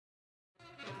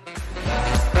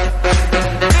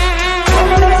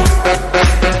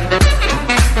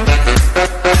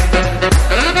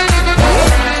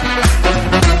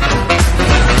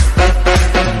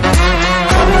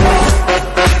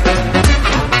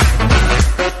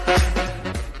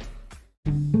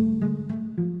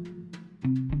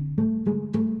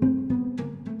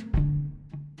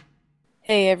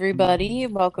Hey everybody,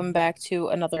 welcome back to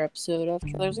another episode of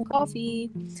Killers and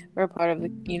Coffee. We're a part of the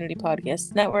Unity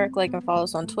Podcast Network. Like and follow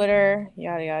us on Twitter,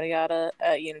 yada yada yada,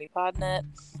 at UnityPodNet.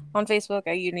 On Facebook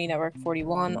at Unity Network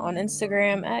 41, on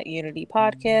Instagram at Unity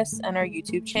Podcasts, and our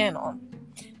YouTube channel.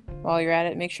 While you're at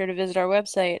it, make sure to visit our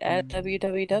website at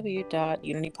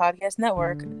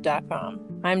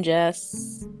www.unitypodcastnetwork.com. I'm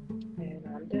Jess. And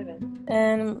I'm Devin.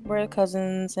 And we're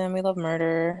cousins and we love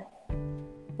murder.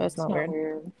 But it's not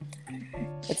weird.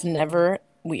 It's never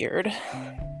weird.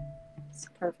 It's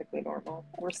perfectly normal.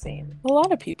 We're sane. A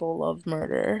lot of people love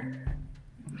murder.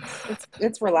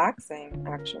 It's relaxing,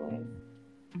 actually.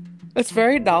 It's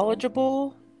very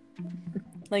knowledgeable.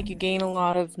 Like, you gain a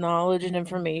lot of knowledge and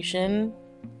information.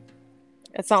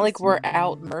 It's not like we're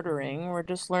out murdering. We're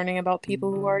just learning about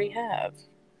people who already have.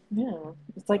 Yeah.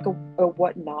 It's like a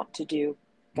what not to do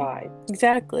guide.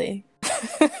 Exactly.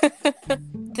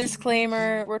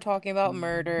 Disclaimer, we're talking about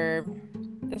murder.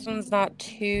 This one's not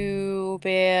too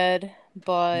bad,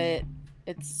 but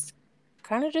it's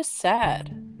kind of just sad.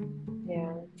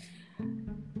 Yeah.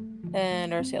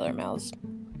 And our sailor mouths.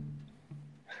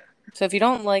 So if you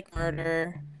don't like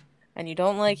murder, and you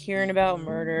don't like hearing about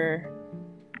murder,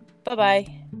 bye-bye.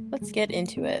 Let's get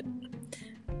into it.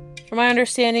 From my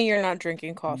understanding, you're not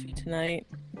drinking coffee tonight.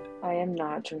 I am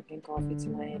not drinking coffee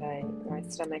tonight. My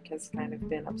stomach has kind of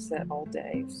been upset all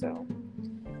day, so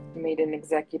I made an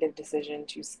executive decision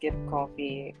to skip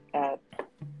coffee at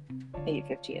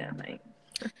 8:15 at night.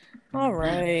 All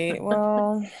right,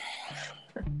 well,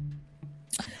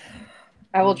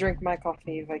 I will drink my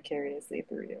coffee vicariously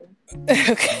through you.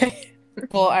 Okay.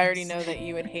 Well, I already know that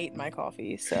you would hate my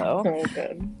coffee, so. Oh,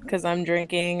 good. Because I'm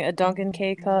drinking a Dunkin'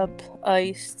 K-Cup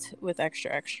iced with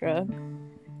extra.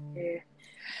 Yeah.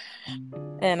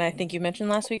 And I think you mentioned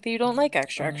last week that you don't like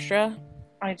extra.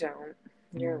 I don't.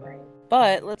 You're right.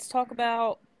 But let's talk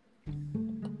about,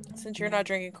 since you're not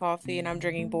drinking coffee and I'm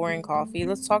drinking boring coffee,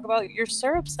 let's talk about your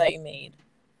syrups that you made.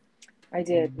 I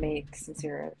did make some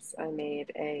syrups. I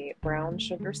made a brown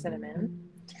sugar cinnamon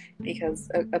because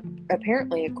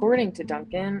apparently, according to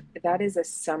Dunkin', that is a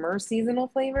summer seasonal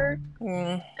flavor.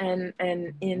 And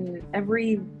in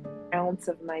every ounce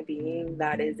of my being,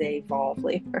 that is a fall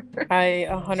flavor. I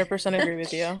 100% agree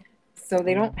with you. So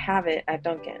they don't have it at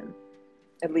Dunkin',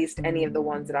 at least any of the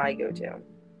ones that I go to.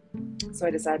 So I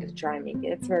decided to try and make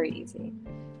it. It's very easy.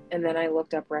 And then I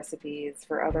looked up recipes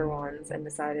for other ones and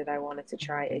decided I wanted to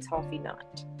try a toffee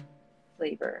nut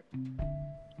flavor.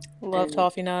 Love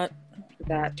toffee nut.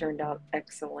 That turned out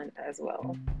excellent as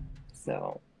well.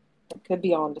 So I could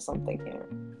be on to something here.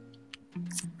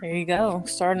 There you go.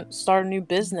 Start a new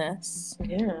business.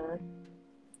 Yeah.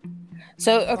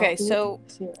 So, okay, so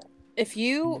if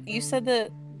you said that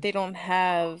they don't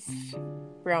have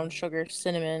brown sugar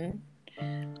cinnamon,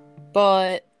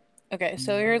 but okay,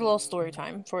 so here's a little story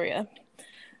time for you.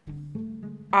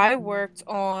 I worked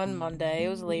on Monday. It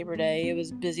was Labor Day. It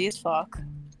was busy as fuck.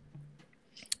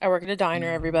 I work at a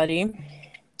diner, everybody.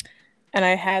 And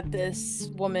I had this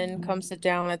woman come sit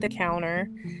down at the counter,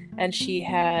 and she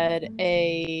had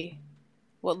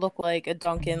what looked like a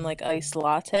Dunkin' iced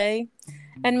latte.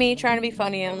 And me trying to be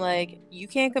funny, I'm like, you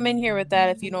can't come in here with that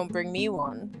if you don't bring me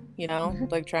one,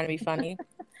 trying to be funny.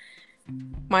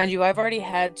 Mind you, I've already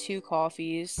had 2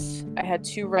 coffees. I had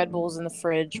 2 Red Bulls in the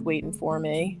fridge waiting for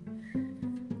me.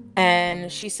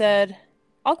 And she said,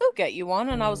 I'll go get you one.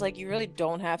 And I was like, you really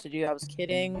don't have to do that. I was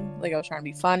kidding. I was trying to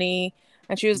be funny.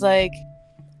 And she was like,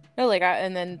 no,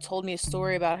 and then told me a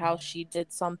story about how she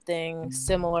did something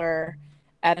similar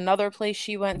at another place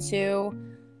she went to.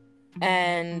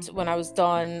 And when I was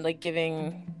done,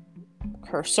 giving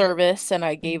her service and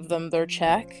I gave them their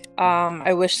check,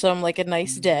 I wished them, a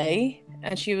nice day.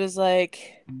 And she was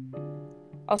like,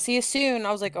 I'll see you soon.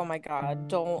 I was like, oh my God,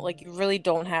 don't, you really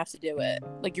don't have to do it.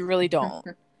 You really don't.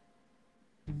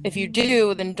 If you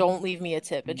do, then don't leave me a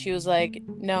tip. And she was like,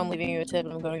 no, I'm leaving you a tip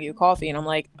and I'm going to get you coffee. And I'm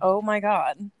like, oh my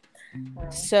God.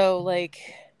 So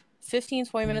 15,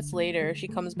 20 minutes later, she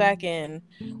comes back in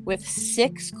with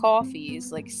 6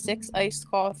 coffees, 6 iced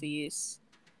coffees.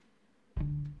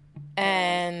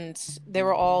 And they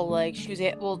were all when she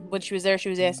was there, she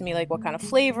was asking me what kind of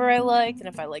flavor I liked and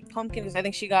if I liked pumpkin, because I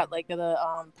think she got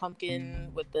the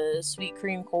pumpkin with the sweet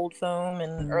cream cold foam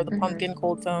or the pumpkin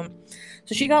cold foam.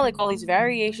 So she got all these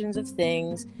variations of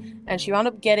things, and she wound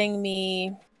up getting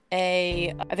me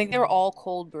I think they were all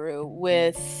cold brew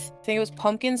with, I think it was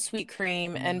pumpkin sweet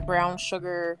cream and brown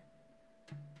sugar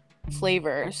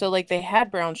flavor. So they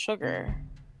had brown sugar.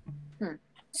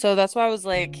 So that's why I was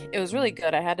it was really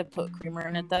good. I had to put creamer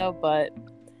in it though, but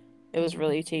it was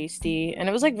really tasty. And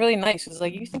it was really nice. It was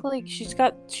you think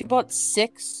she bought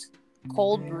 6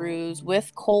 cold brews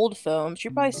with cold foam. She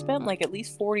probably spent like at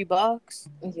least $40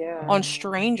 Yeah. on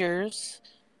strangers.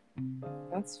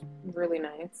 That's really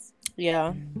nice.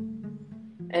 Yeah.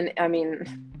 And I mean,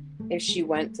 if she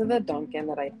went to the Dunkin'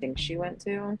 that I think she went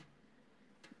to,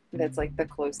 that's like the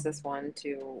closest one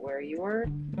to where you were,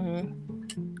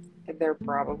 they were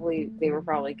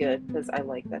probably good because I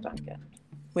like that Dunkin'.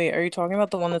 Wait, are you talking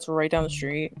about the one that's right down the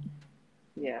street?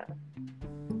 Yeah.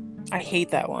 I hate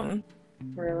that one.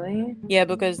 Really? Yeah,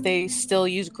 because they still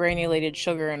use granulated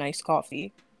sugar in iced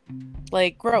coffee.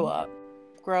 Like, grow up.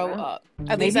 Grow up.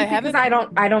 At least Maybe I because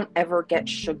haven't. I don't ever get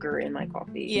sugar in my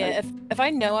coffee. Yeah, Like, if I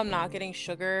know I'm not getting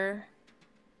sugar,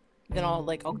 then I'll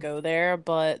go there.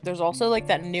 But there's also like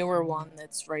that newer one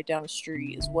that's right down the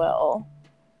street as well.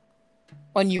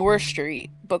 On your street,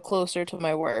 but closer to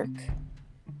my work.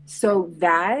 so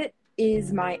that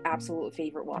is my absolute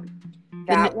favorite one.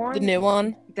 That one, The new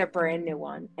one? the brand new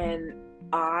one. And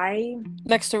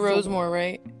next to Rosemore,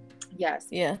 right? Yes.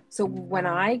 Yeah. So when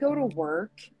I go to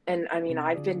work, and I mean,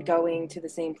 I've been going to the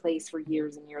same place for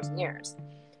years and years and years.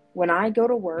 When I go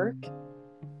to work,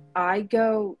 I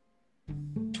go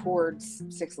towards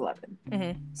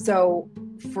 611. So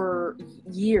for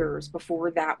years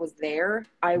before that was there,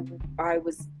 I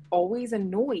was always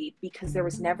annoyed because there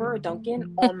was never a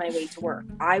Dunkin' on my way to work.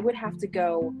 I would have to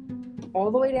go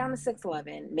all the way down to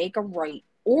 611, make a right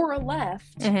or a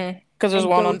left, because there's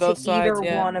one on both sides.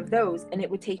 Either one of those, and it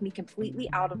would take me completely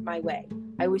out of my way.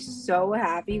 I was so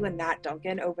happy when that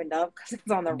Dunkin' opened up because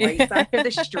it's on the right side of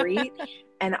the street,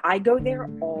 and I go there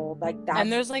all like that.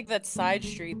 And there's like that side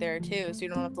street there too, so you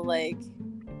don't have to like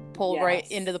pull right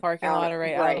into the parking lot or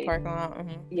right out of the parking lot.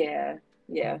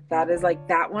 Yeah, that is like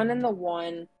that one and the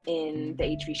one in the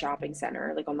HV shopping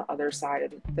center, like on the other side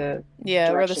of the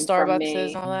where the Starbucks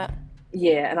is and all that.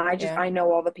 Yeah, and I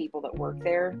know all the people that work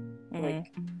there,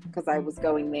 like, because I was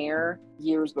going there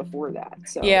years before that.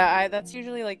 So yeah, that's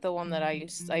usually like the one that I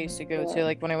used to go to,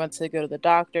 like when I went to go to the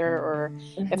doctor, or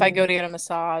if I go to get a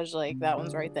massage, like that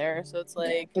one's right there. So it's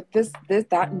like, but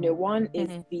that new one is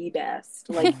the best.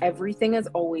 Like everything is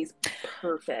always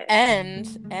perfect.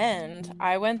 And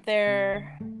I went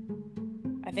there,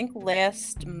 I think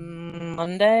last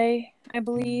Monday, I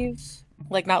believe.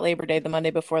 Like, not Labor Day, the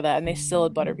Monday before that, and they still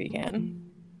had butter pecan.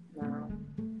 Wow.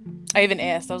 I even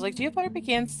asked, I was like, do you have butter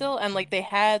pecan still? And, like, they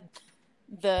had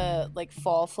the, like,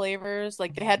 fall flavors.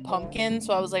 Like, they had pumpkin,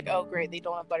 so I was like, oh, great, they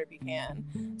don't have butter pecan.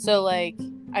 So, like,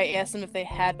 I asked them if they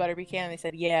had butter pecan, and they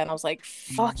said, yeah, and I was like,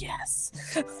 fuck yes.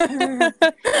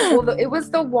 Well, it was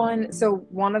the one, so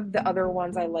one of the other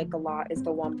ones I like a lot is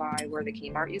the one by where the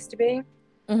Kmart used to be.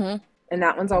 And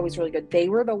that one's always really good. They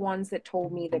were the ones that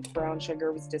told me that brown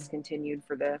sugar was discontinued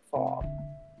for the fall.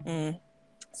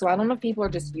 So I don't know if people are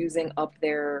just using up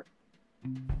their...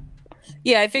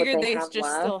 Yeah, I figured they just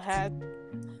still had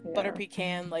butter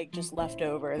pecan, like, just left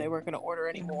over. They weren't going to order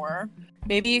anymore.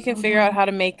 Maybe you can figure out how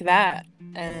to make that.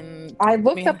 And I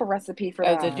looked up a recipe for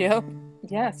that. Oh, did you?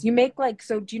 Yes. You make, like...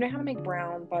 So do you know how to make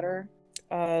brown butter?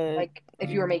 Like, if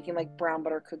you were making, like, brown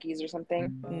butter cookies or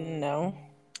something? No.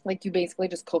 Like, you basically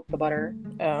just cook the butter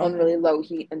on really low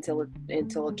heat until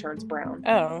it turns brown.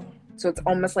 Oh. So it's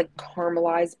almost like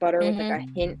caramelized butter with like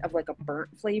a hint of like a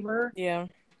burnt flavor. Yeah.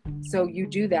 So you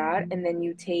do that, and then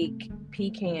you take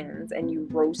pecans and you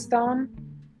roast them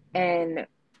and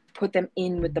put them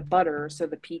in with the butter, so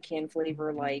the pecan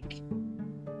flavor, like,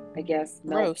 I guess,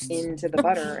 melts into the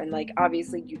butter. And like,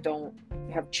 obviously you don't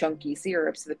have chunky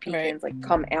syrup, so the pecans like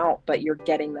come out, but you're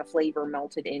getting the flavor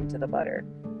melted into the butter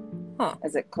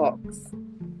as it cooks.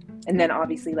 And then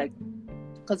obviously, like,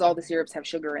 because all the syrups have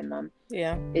sugar in them,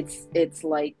 it's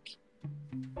like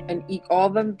all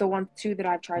the ones too that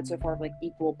I've tried so far have like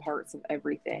equal parts of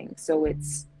everything. So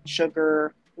it's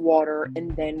sugar, water,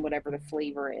 and then whatever the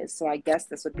flavor is. So I guess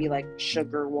this would be like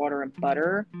sugar, water, and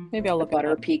butter. Maybe I'll look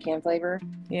butter pecan flavor.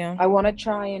 Yeah, I want to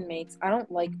try and make... I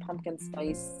don't like pumpkin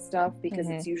spice stuff because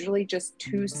it's usually just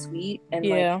too sweet, and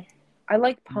like, I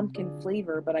like pumpkin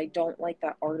flavor, but I don't like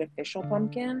that artificial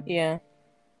pumpkin. Yeah.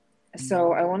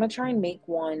 So I want to try and make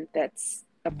one that's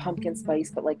a pumpkin spice,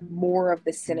 but like more of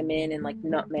the cinnamon and like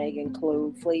nutmeg and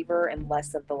clove flavor, and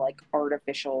less of the like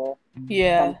artificial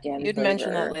pumpkin you'd flavor.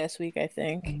 mentioned that last week, I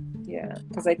think. Yeah,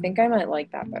 because I think I might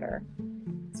like that better.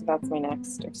 So that's my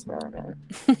next experiment.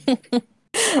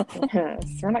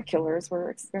 Yes, we're not killers, we're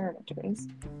experimenters.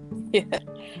 Yeah,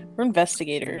 we're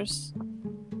investigators.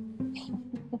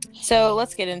 So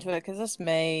let's get into it, because this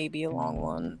may be a long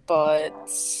one, but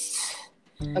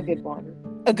a good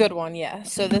one. A good one, yeah.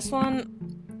 So this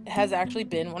one has actually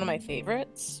been one of my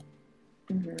favorites.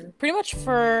 Pretty much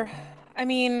for, I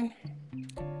mean,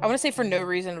 I want to say for no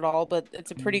reason at all, but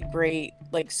it's a pretty great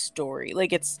like story.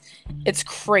 Like it's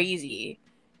crazy.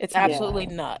 It's absolutely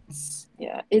Yeah. nuts.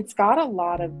 Yeah. It's got a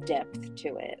lot of depth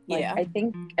to it. Like Yeah. I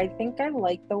think I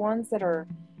like the ones that are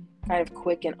kind of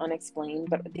quick and unexplained,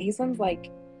 but these ones, like,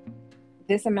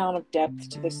 this amount of depth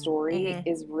to the story Mm-hmm.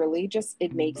 is really just,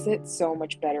 it makes it so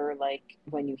much better, like,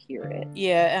 when you hear it.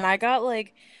 Yeah, and I got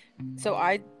like so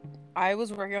I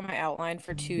was working on my outline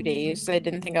for 2 days. So I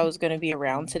didn't think I was going to be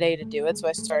around today to do it, so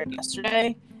I started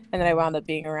yesterday, and then I wound up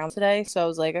being around today. So I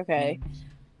was like, okay.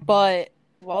 But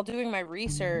while doing my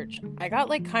research, I got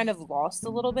like kind of lost a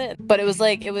little bit. But it was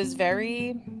like it was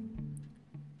very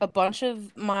a bunch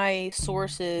of my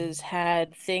sources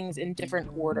had things in different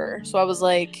order. So I was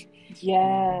like,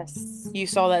 Yes. you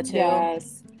saw that too?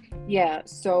 Yes. Yeah.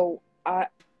 So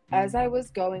as I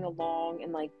was going along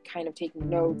and, like, kind of taking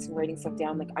notes and writing stuff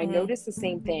down, like, I Mm-hmm. noticed the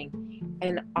same thing.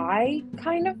 And I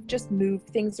kind of just moved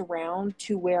things around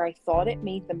to where I thought it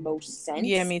made the most Yeah,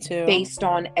 sense me too. based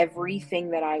on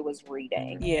everything that I was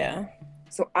reading. Yeah.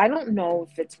 So I don't know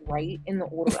if it's right in the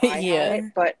order I had Yeah. it,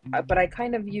 but I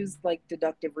kind of used, like,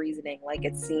 deductive reasoning. Like,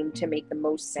 it seemed to make the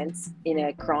most sense in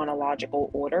a chronological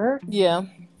order. Yeah.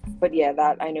 But yeah,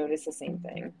 that I noticed the same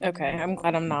thing. Okay, I'm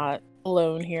glad I'm not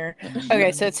alone here.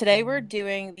 Okay, so today we're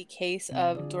doing the case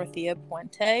of Dorothea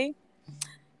Puente.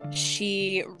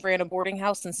 She ran a boarding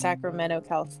house in Sacramento,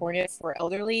 California for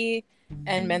elderly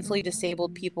and mentally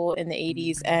disabled people in the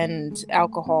 80s and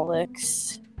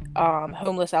alcoholics,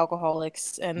 homeless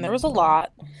alcoholics, and there was a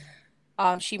lot.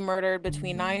 She murdered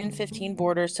between 9 and 15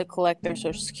 boarders to collect their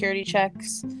social security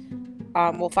checks.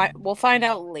 We'll find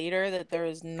out later that there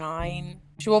is 9.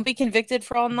 She won't be convicted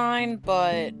for all 9,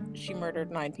 but she murdered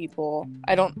 9 people.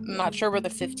 I'm not sure where the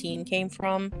 15 came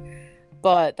from,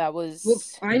 but that Well,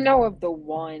 was I know of the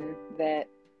one that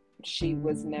she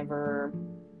was never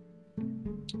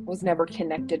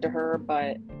connected to her,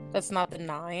 but that's not the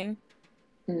 9.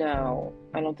 no,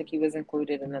 I don't think he was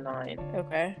included in the 9.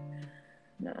 Okay.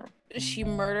 No. She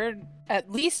murdered at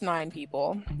least 9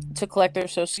 people to collect their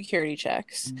social security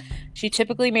checks. She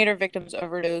typically made her victims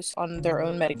overdose on their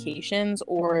own medications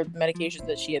or medications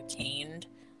that she obtained,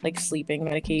 like sleeping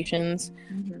medications.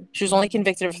 Mm-hmm. She was only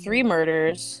convicted of 3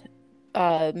 murders.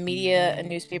 Media and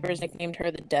newspapers nicknamed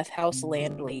her the Death House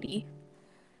Landlady.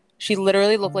 She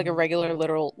literally looked like a regular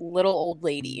little old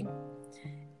lady.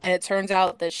 And it turns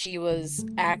out that she was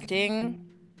acting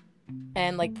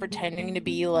and like pretending to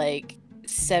be like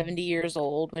 70 years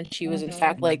old when she was in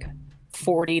fact like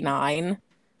 49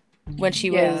 when she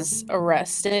Yeah. was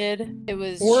arrested. It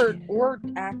was Or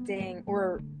acting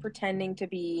or pretending to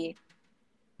be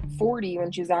 40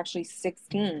 when she was actually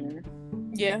 16.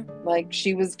 yeah. Like,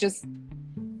 she was just,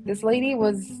 this lady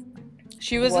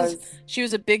She was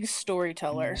was a big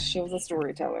storyteller. she was a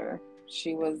storyteller.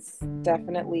 She was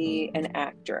definitely an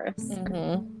actress.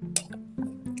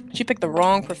 She picked the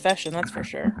wrong profession, that's for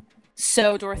sure.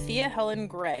 So Dorothea Helen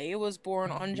Gray was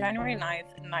born on January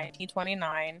 9th,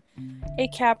 1929, a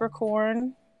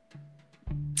Capricorn,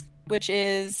 which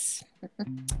is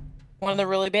one of the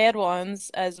really bad ones,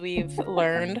 as we've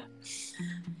learned.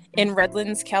 In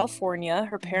Redlands, California,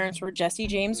 her parents were Jesse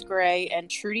James Gray and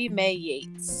Trudy Mae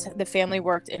Yates. The family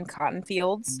worked in cotton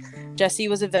fields. Jesse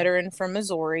was a veteran from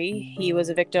Missouri. He was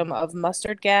a victim of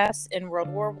mustard gas in World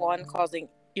War I, causing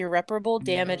irreparable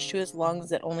damage to his lungs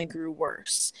that only grew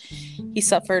worse. He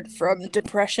suffered from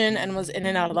depression and was in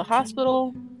and out of the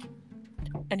hospital,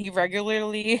 and he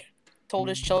regularly told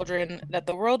his children that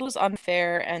the world was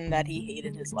unfair and that he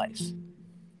hated his life.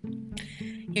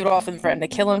 He would often threaten to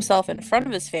kill himself in front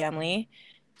of his family.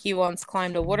 He once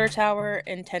climbed a water tower,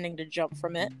 intending to jump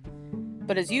from it,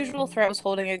 but his usual threat was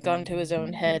holding a gun to his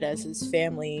own head as his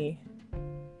family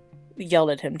yelled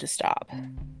at him to stop.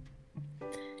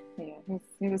 Yeah,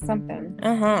 he was something.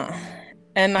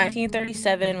 In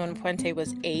 1937, when Puente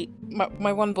was 8,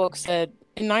 my one book said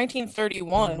in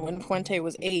 1931 when Puente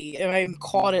was 8, and I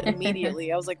caught it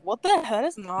immediately. I was like, what the hell? That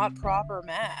is not proper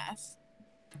math.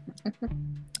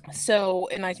 So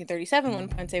in 1937, when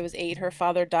Puente was 8, her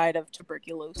father died of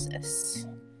tuberculosis.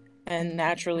 And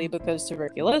naturally, because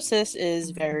tuberculosis is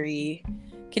very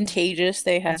contagious,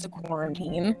 they had to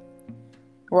quarantine.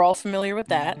 We're all familiar with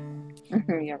that.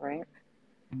 Yeah, right.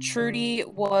 Trudy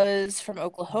was from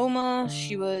Oklahoma.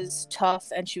 She was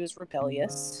tough and she was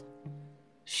rebellious.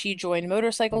 She joined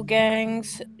motorcycle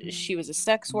gangs. She was a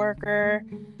sex worker.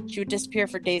 She would disappear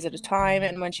for days at a time,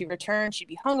 and when she returned, she'd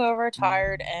be hungover,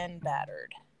 tired, and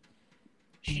battered.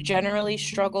 She generally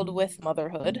struggled with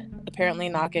motherhood, apparently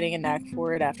not getting a knack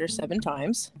for it after 7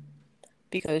 times.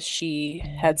 because she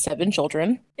had 7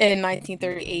 children. In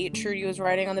 1938, Trudy was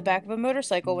riding on the back of a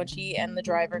motorcycle when she and the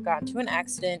driver got into an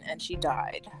accident and she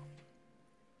died.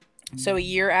 So a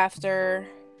year after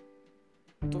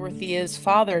Dorothea's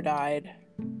father died,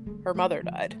 her mother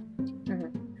died.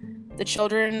 Mm-hmm. The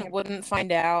children wouldn't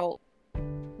find out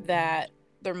that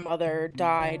their mother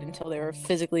died until they were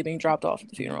physically being dropped off at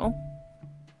the funeral.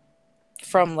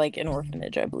 From, like, an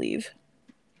orphanage, I believe.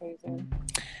 Crazy.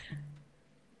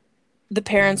 The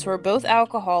parents were both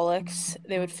alcoholics.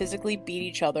 They would physically beat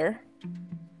each other.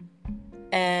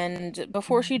 And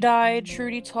before she died,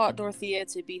 Trudy taught Dorothea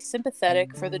to be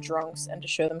sympathetic for the drunks and to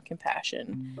show them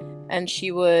compassion. And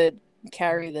she would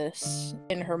carry this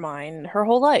in her mind her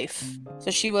whole life. So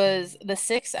she was the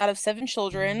 6th out of 7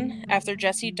 children. After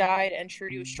Jessie died and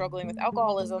Trudy was struggling with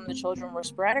alcoholism, the children were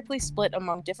sporadically split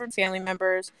among different family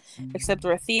members, except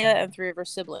Dorothea and 3 of her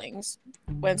siblings.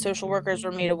 When social workers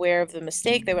were made aware of the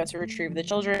mistake, they went to retrieve the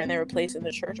children and they were placed in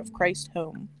the Church of Christ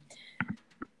home.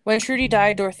 When Trudy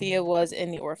died, Dorothea was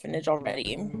in the orphanage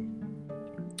already.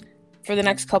 For the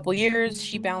next couple years,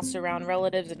 she bounced around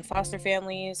relatives and foster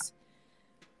families.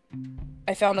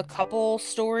 I found a couple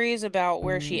stories about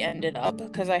where she ended up,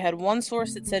 because I had one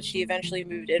source that said she eventually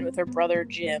moved in with her brother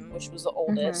Jim, which was the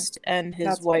oldest, and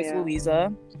his wife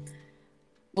Louisa.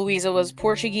 Louisa was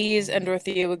Portuguese, and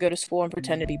Dorothea would go to school and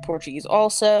pretend to be Portuguese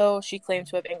also. She claimed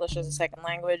to have English as a second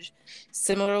language.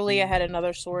 Similarly, I had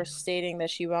another source stating that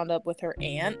she wound up with her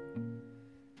aunt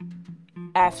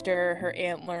after her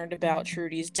aunt learned about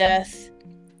Trudy's death,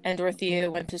 and Dorothea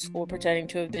went to school pretending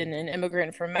to have been an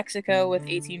immigrant from Mexico with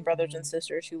 18 brothers and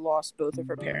sisters who lost both of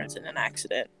her parents in an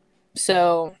accident.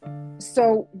 So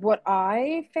what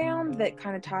I found that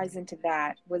kind of ties into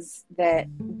that was that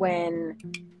when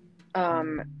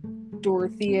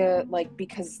Dorothea, like,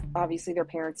 because obviously their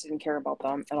parents didn't care about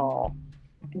them at all,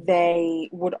 they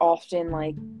would often,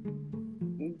 like,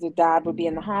 the dad would be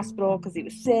in the hospital because he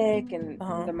was sick, and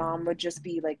the mom would just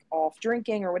be, like, off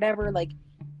drinking or whatever, like,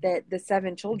 that the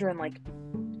 7 children, like,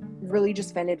 really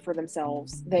just fended for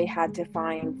themselves. They had to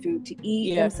find food to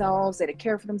eat themselves. They had to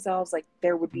care for themselves. Like,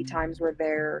 there would be times where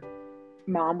their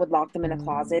mom would lock them in a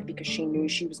closet because she knew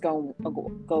she was going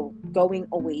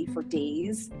away for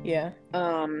days. Yeah.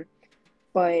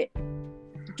 But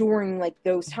during, like,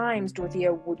 those times,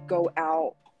 Dorothea would go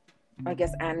out, I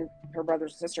guess, and her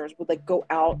brothers and sisters would, like, go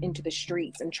out into the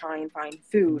streets and try and find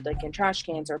food, like in trash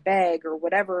cans or bag or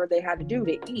whatever they had to do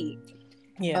to eat.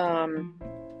 Yeah.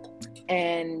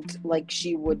 And, like,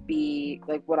 she would be,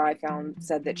 like, what I found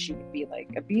said that she would be, like,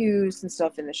 abused and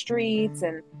stuff in the streets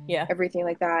and everything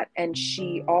like that. And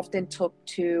she often took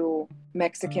to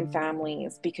Mexican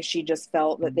families because she just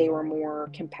felt that they were more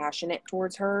compassionate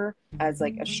towards her as,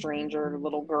 like, a stranger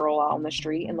little girl out on the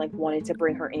street, and, like, wanted to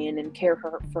bring her in and care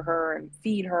for her and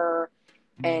feed her.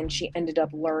 And she ended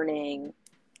up learning,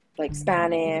 like,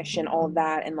 Spanish and all of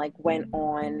that, and, like, went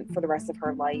on for the rest of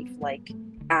her life, like,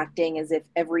 acting as if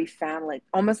every family,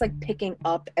 almost like picking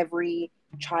up every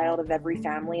child of every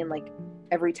family, and, like,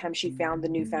 every time she found the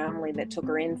new family that took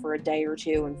her in for a day or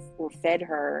two and or fed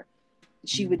her,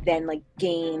 she would then, like,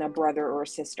 gain a brother or a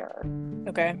sister.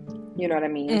 Okay. You know what I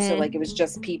mean? Mm-hmm. So, like, it was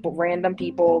just random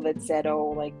people that said,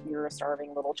 oh, like, you're a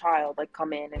starving little child, like,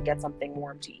 come in and get something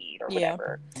warm to eat or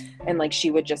whatever. And, like,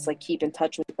 she would just, like, keep in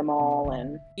touch with them all.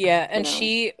 And and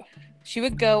she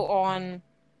would go on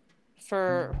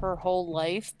for her whole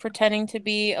life pretending to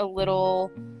be a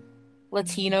little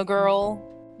Latino girl.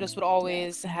 Just would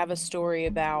always have a story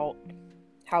about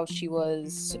how she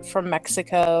was from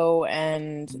Mexico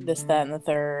and this, that, and the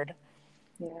third.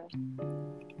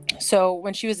 So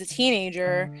when she was a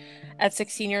teenager, at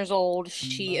 16 years old,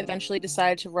 she eventually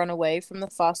decided to run away from the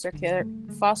foster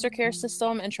care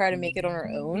system and try to make it on her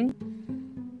own.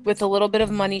 With a little bit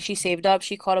of money she saved up,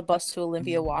 she caught a bus to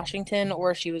Olympia, Washington,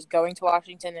 or she was going to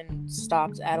Washington and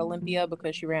stopped at Olympia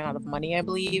because she ran out of money, I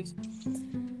believe.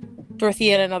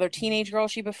 Dorothea and another teenage girl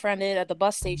she befriended at the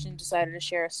bus station decided to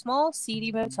share a small,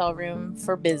 seedy motel room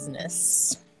for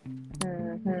business.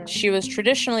 Mm-hmm. She was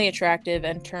traditionally attractive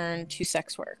and turned to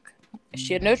sex work.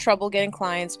 She had no trouble getting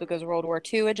clients because World War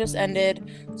II had just ended.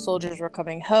 Soldiers were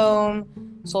coming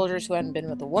home. Soldiers who hadn't been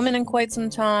with a woman in quite some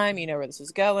time. You know where this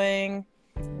is going.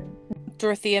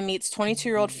 Dorothea meets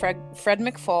 22-year-old Fred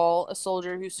McFall, a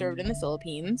soldier who served in the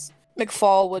Philippines.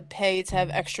 McFall would pay to have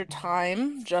extra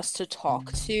time just to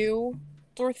talk to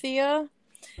Dorothea.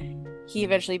 He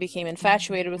eventually became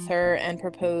infatuated with her and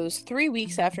proposed 3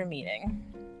 weeks after meeting.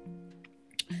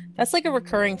 That's, like, a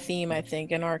recurring theme, I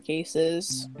think, in our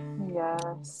cases.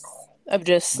 Yes. Of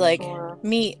just, like,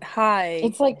 meet, hi.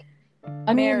 It's like,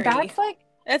 I mean, that's, like,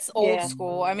 that's old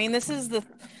school. I mean, this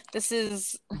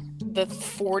is the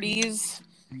 40s.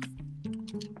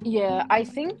 Yeah, I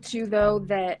think too though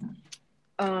that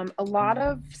a lot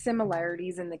of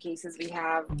similarities in the cases we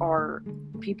have are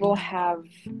people have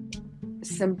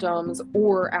symptoms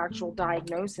or actual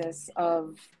diagnosis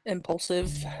of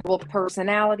Impulsive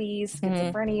personalities,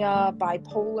 schizophrenia,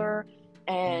 bipolar,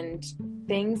 and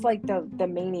things like the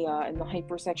mania and the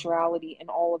hypersexuality and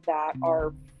all of that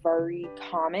are very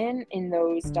common in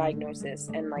those diagnoses.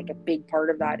 And like a big part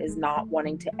of that is not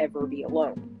wanting to ever be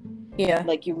alone. Yeah.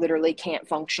 Like you literally can't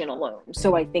function alone.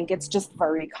 So I think it's just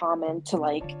very common to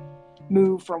like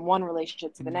move from one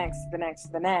relationship to the next, to the next,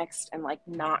 to the next, and like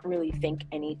not really think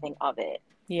anything of it.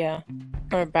 Yeah.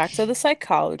 We're back to the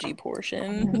psychology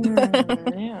portion.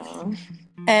 Yeah.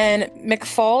 And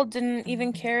McFall didn't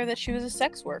even care that she was a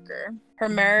sex worker. Her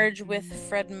marriage with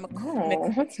Fred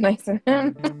that's nice of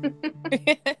him.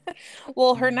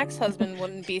 Well, her next husband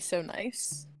wouldn't be so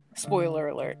nice. Spoiler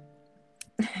alert.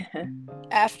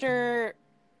 After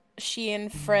she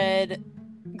and Fred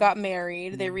got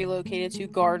married, they relocated to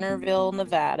Gardnerville,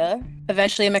 Nevada.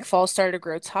 Eventually, McFall started to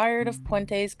grow tired of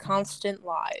Puente's constant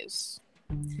lies.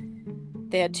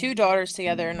 They had 2 daughters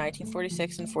together in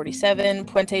 1946 and 47.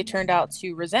 Puente turned out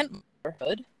to resent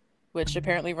motherhood, which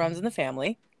apparently runs in the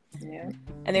family. Yeah.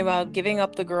 And they wound up giving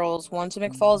up the girls, one to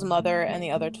McFall's mother and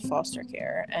the other to foster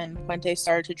care. And Puente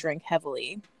started to drink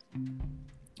heavily.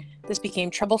 This became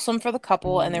troublesome for the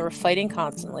couple, and they were fighting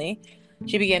constantly.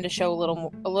 She began to show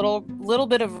a little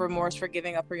bit of remorse for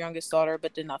giving up her youngest daughter,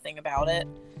 but did nothing about it.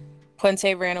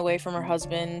 Puente ran away from her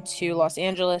husband to Los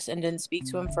Angeles and didn't speak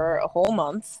to him for a whole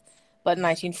month. But in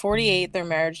 1948, their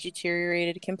marriage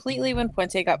deteriorated completely when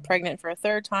Puente got pregnant for a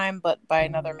 3rd time, but by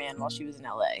another man while she was in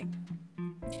LA.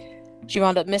 She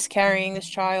wound up miscarrying this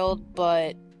child,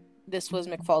 but this was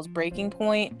McFall's breaking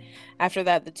point. After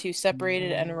that, the 2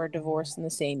 separated and were divorced in the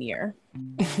same year.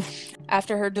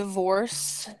 After her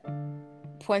divorce,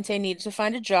 Puente needed to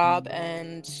find a job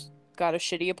and got a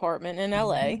shitty apartment in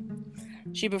LA.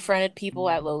 She befriended people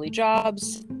at lowly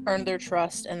jobs, earned their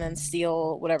trust, and then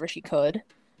steal whatever she could.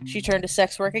 She turned to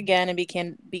sex work again and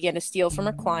began to steal from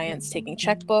her clients, taking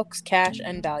checkbooks, cash,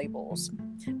 and valuables.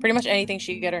 Pretty much anything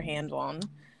she could get her hands on.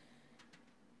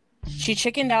 She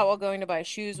chickened out while going to buy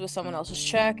shoes with someone else's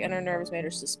check, and her nerves made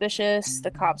her suspicious. The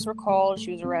cops were called,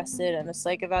 she was arrested, and a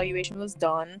psych evaluation was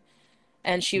done,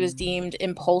 and she was deemed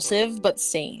impulsive but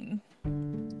sane.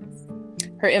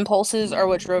 Her impulses are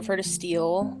what drove her to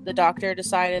steal. The doctor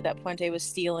decided that Puente was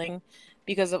stealing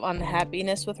because of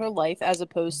unhappiness with her life as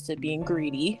opposed to being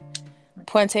greedy.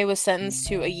 Puente was sentenced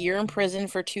to a year in prison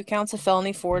for 2 counts of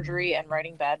felony forgery and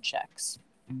writing bad checks.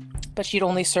 But she'd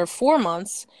only served 4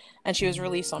 months, and she was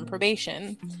released on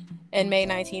probation. In May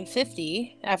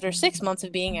 1950, after 6 months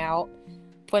of being out,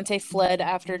 Puente fled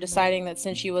after deciding that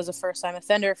since she was a first-time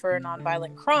offender for a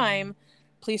nonviolent crime,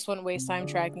 police wouldn't waste time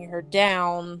tracking her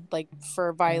down, like,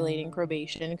 for violating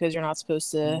probation, because you're not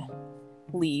supposed to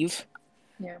leave.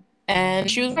 Yeah.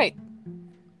 And she was right.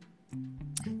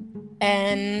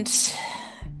 And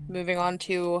moving on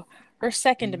to her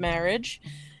second marriage.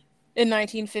 In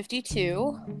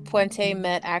 1952, Puente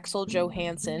met Axel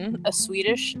Johansson, a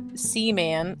Swedish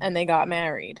seaman, and they got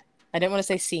married. I didn't want to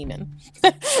say seaman.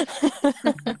 A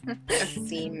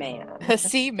seaman. A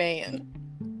seaman.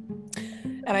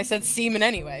 And I said seaman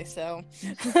anyway, so...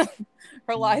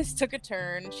 Her lives took a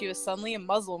turn. She was suddenly a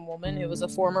Muslim woman who was a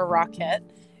former rockette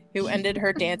who ended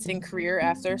her dancing career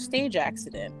after a stage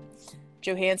accident.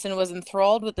 Johansson was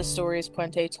enthralled with the stories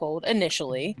Puente told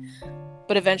initially,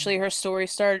 but eventually her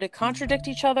stories started to contradict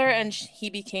each other and he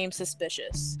became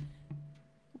suspicious.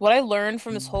 What I learned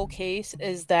from this whole case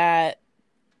is that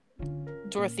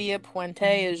Dorothea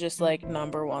Puente is just like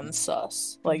number one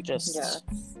sus. Like just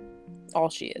all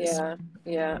she is.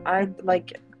 Yeah. I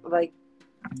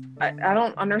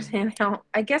don't understand how.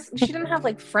 I guess she didn't have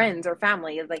like friends or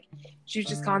family. Like she was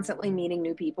just constantly meeting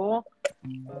new people.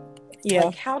 Yeah.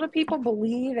 Like how do people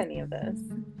believe any of this?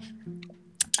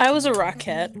 I was a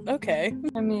rockette. Okay.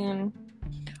 I mean,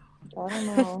 I don't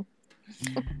know.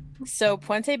 So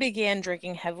Puente began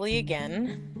drinking heavily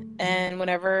again, and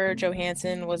whenever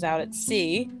Johansson was out at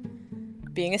sea,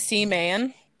 being a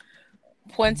seaman,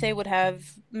 Puente would have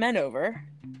men over,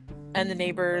 and the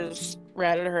neighbors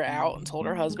ratted her out and told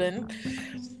her husband.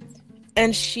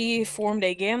 And she formed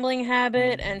a gambling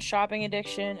habit and shopping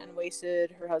addiction and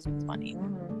wasted her husband's money.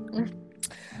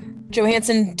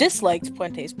 Johansson disliked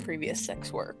Puente's previous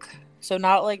sex work. So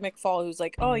not like McFall, who's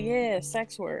like, oh yeah,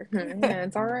 sex work. Yeah,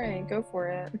 it's alright, go for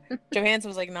it. Johansson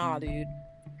was like, nah, dude.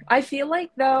 I feel like,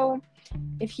 though,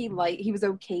 if he was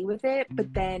okay with it,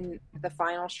 but then the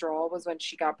final straw was when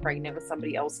she got pregnant with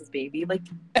somebody else's baby. Like,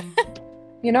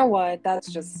 You know what?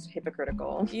 That's just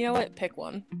hypocritical. You know what? Pick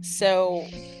one. So,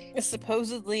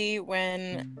 supposedly,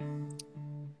 when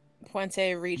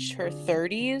Puente reached her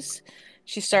 30s,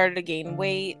 she started to gain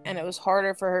weight, and it was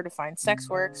harder for her to find sex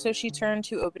work, so she turned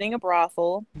to opening a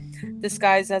brothel,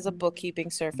 disguised as a bookkeeping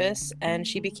service, and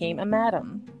she became a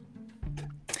madam.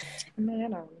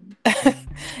 Madam.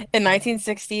 In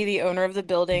 1960, the owner of the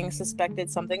building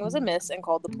suspected something was amiss and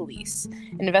called the police.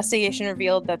 An investigation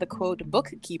revealed that the, quote,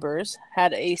 bookkeepers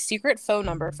had a secret phone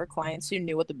number for clients who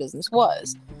knew what the business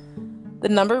was. The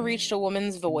number reached a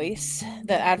woman's voice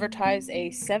that advertised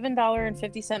a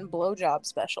 $7.50 blowjob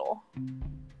special.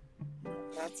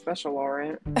 That's special, all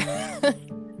right.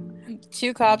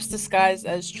 Two cops disguised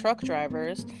as truck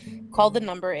drivers called the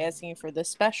number asking for this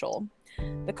special.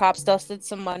 The cops dusted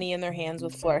some money in their hands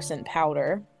with fluorescent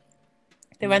powder.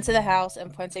 They went to the house,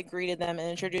 and Puente greeted them and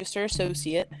introduced her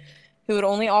associate, who would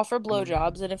only offer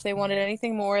blowjobs, and if they wanted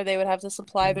anything more, they would have to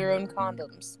supply their own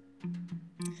condoms.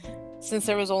 Since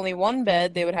there was only one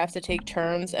bed, they would have to take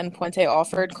turns, and Puente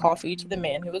offered coffee to the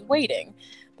man who was waiting.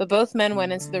 But both men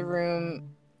went into the room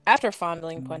after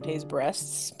fondling Puente's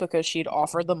breasts because she'd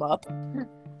offered them up.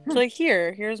 So, like,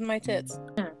 here's my tits.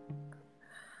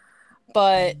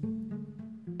 But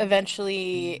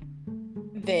eventually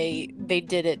they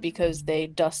did it because they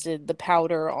dusted the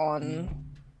powder on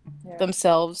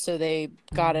themselves, so they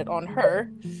got it on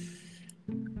her.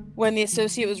 When the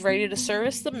associate was ready to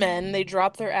service the men, they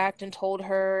dropped their act and told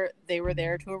her they were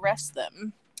there to arrest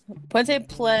them. Puente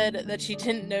pled that she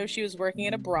didn't know she was working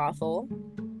at a brothel,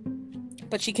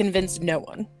 but she convinced no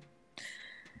one.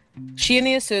 She and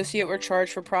the associate were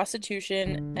charged for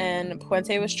prostitution, and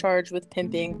Puente was charged with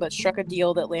pimping, but struck a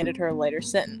deal that landed her a lighter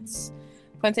sentence.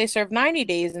 Puente served 90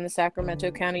 days in the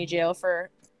Sacramento County Jail for,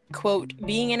 quote,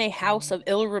 being in a house of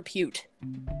ill repute.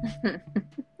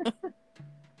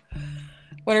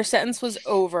 When her sentence was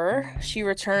over, she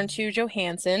returned to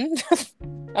Johansson.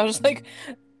 I was like,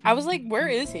 where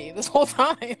is he this whole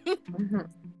time? Mm-hmm.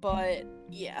 But,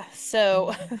 yeah,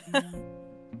 so...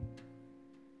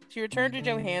 She returned to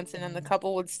Johansson, and the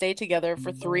couple would stay together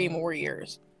for 3 more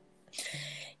years.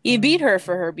 He beat her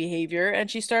for her behavior, and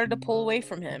she started to pull away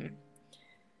from him.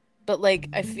 But, like,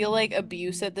 I feel like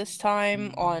abuse at this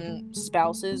time on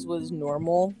spouses was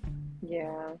normal.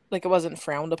 Yeah. Like, it wasn't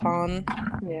frowned upon.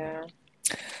 Yeah.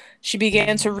 She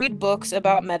began to read books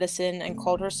about medicine and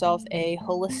called herself a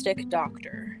holistic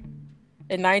doctor.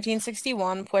 In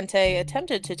 1961, Puente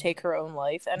attempted to take her own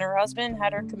life, and her husband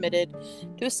had her committed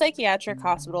to a psychiatric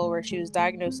hospital where she was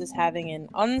diagnosed as having an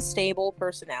unstable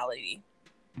personality.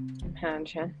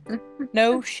 Imagine.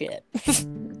 No shit.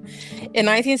 In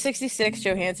 1966,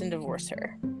 Johansson divorced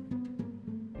her.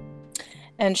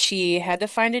 And she had to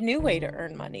find a new way to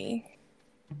earn money.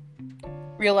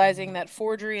 Realizing that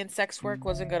forgery and sex work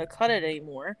wasn't going to cut it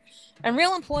anymore, and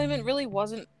real employment really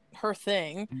wasn't her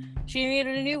thing, she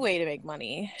needed a new way to make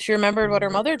money. She remembered what her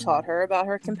mother taught her about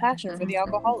her compassion for the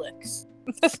alcoholics.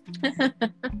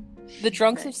 The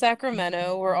drunks of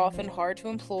Sacramento were often hard to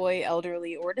employ,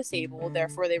 elderly, or disabled,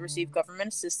 therefore they received government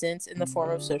assistance in the form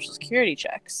of Social Security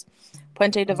checks.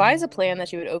 Puente devised a plan that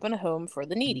she would open a home for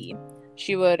the needy.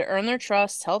 She would earn their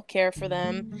trust, help care for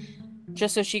them,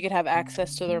 just so she could have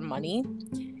access to their money.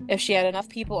 If she had enough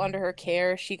people under her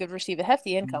care, she could receive a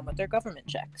hefty income with their government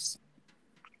checks.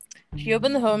 She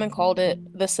opened the home and called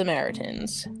it the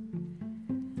Samaritans.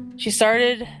 She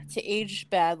started to age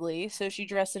badly, so she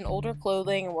dressed in older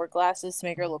clothing and wore glasses to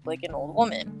make her look like an old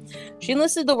woman. She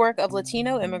enlisted the work of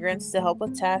Latino immigrants to help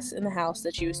with tasks in the house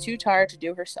that she was too tired to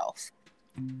do herself.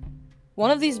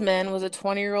 One of these men was a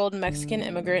 20-year-old Mexican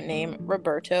immigrant named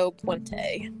Roberto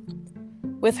Puente.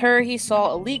 With her, he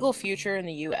saw a legal future in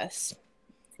the U.S.,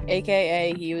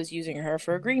 aka he was using her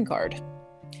for a green card.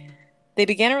 They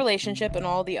began a relationship, and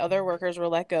all the other workers were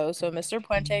let go, so Mr.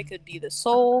 Puente could be the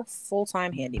sole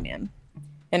full-time handyman.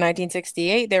 In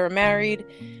 1968, they were married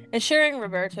and sharing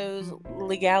Roberto's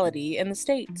legality in the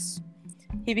States.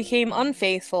 He became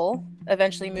unfaithful,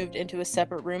 eventually moved into a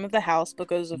separate room of the house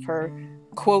because of her,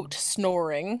 quote,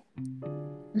 snoring.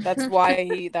 That's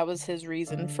why that was his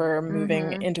reason for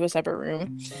moving into a separate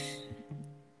room.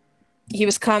 He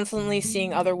was constantly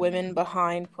seeing other women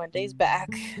behind Puente's back.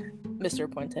 Mr.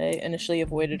 Puente initially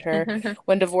avoided her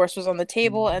when divorce was on the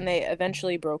table, and they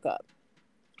eventually broke up.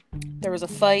 There was a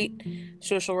fight.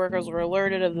 Social workers were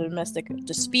alerted of the domestic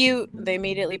dispute. They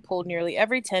immediately pulled nearly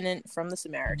every tenant from the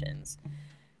Samaritans.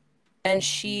 And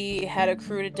she had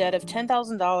accrued a debt of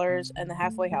 $10,000, and the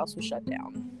halfway house was shut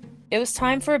down. It was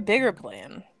time for a bigger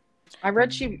plan. I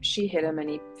read she hit him and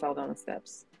he fell down the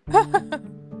steps.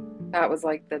 That was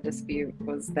like the dispute,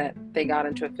 was that they got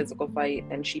into a physical fight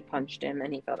and she punched him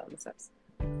and he fell down the steps.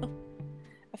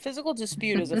 A physical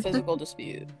dispute is a physical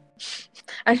dispute.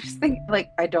 I just think,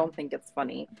 like, I don't think it's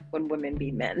funny when women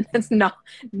beat men. It's not,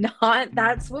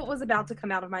 that's what was about to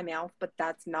come out of my mouth, but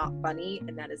that's not funny,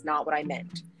 and that is not what I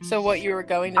meant. So what you were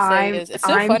going to say is, it's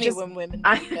so funny when women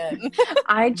beat men.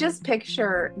 I just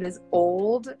picture this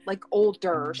old, like,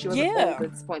 older, she wasn't old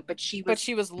at this point, but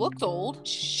she was looked old.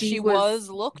 She was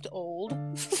looked old.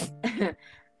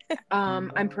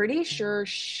 I'm pretty sure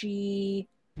he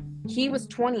was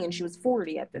 20 and she was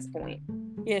 40 at this point.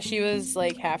 Yeah, she was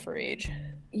like half her age.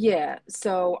 Yeah,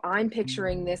 so I'm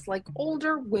picturing this like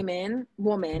older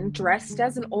woman dressed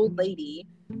as an old lady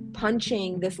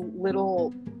punching this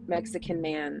little Mexican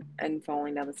man and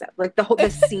falling down the steps. Like the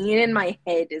scene in my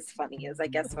head is funny, is I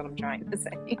guess what I'm trying to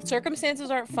say. Circumstances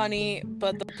aren't funny,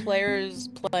 but the players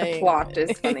playing the plot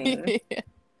is funny. Yeah.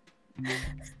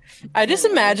 I just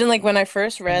imagine, like, when I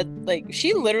first read, like,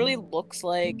 she literally looks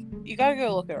like, you gotta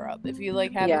go look her up if you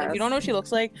like have if you don't know what she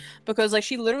looks like, because like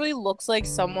she literally looks like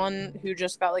someone who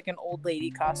just got like an old lady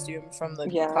costume from the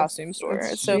costume store.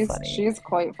 It's so funny. She's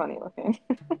quite funny looking.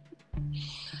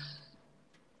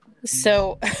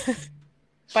 So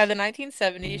by the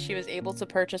 1970s, she was able to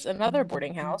purchase another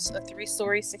boarding house, a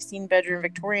 3-story, 16-bedroom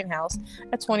Victorian house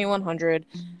at 2100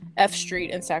 F Street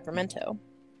in Sacramento.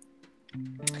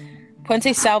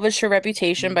 Puente salvaged her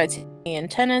reputation by taking in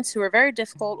tenants who were very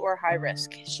difficult or high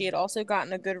risk. She had also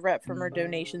gotten a good rep from her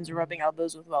donations and rubbing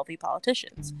elbows with wealthy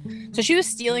politicians. So she was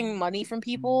stealing money from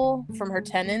people, from her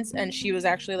tenants, and she was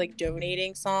actually like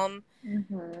donating some.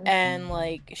 Mm-hmm. And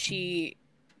like she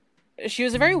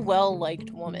was a very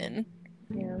well-liked woman.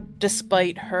 Yeah.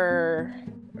 Despite her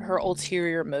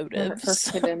ulterior motives.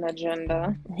 Her hidden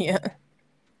agenda. Yeah.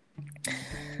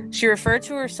 She referred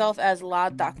to herself as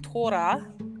La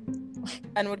Doctora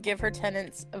and would give her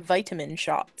tenants vitamin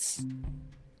shots.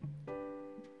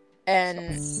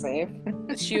 And safe.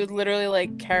 She would literally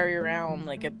like carry around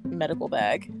like a medical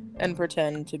bag and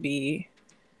pretend to be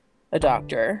a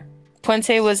doctor.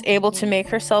 Puente was able to make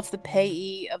herself the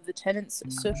payee of the tenants'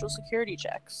 social security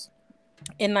checks.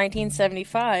 In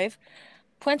 1975,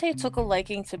 Puente took a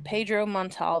liking to Pedro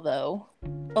Montalvo,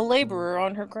 a laborer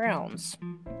on her grounds.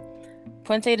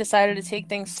 Puente decided to take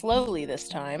things slowly this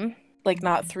time, like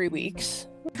not 3 weeks.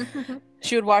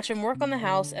 She would watch him work on the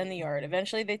house and the yard.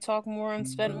 Eventually, they talked more and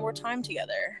spent more time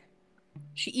together.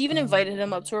 She even invited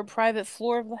him up to her private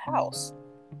floor of the house.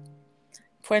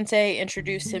 Puente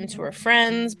introduced him to her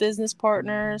friends, business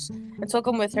partners, and took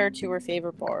him with her to her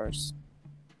favorite bars.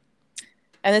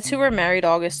 And the two were married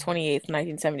August 28th,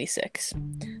 1976.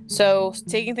 So,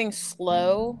 taking things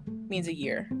slow means a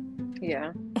year.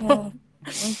 Yeah. Well,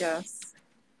 I guess.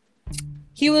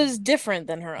 He was different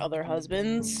than her other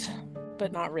husbands,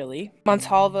 but not really.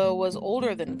 Montalvo was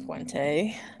older than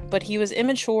Puente, but he was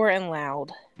immature and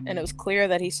loud, and it was clear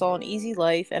that he saw an easy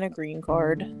life and a green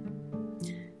card.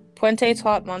 Puente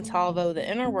taught Montalvo the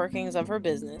inner workings of her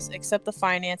business, except the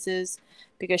finances,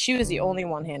 because she was the only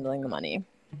one handling the money.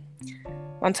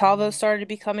 Montalvo started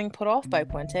becoming put off by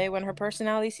Puente when her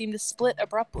personality seemed to split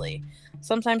abruptly.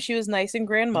 Sometimes she was nice and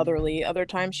grandmotherly, other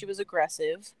times she was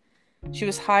aggressive. She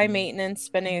was high maintenance,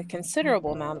 spending a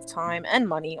considerable amount of time and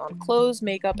money on clothes,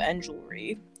 makeup, and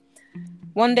jewelry.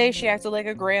 One day she acted like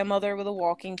a grandmother with a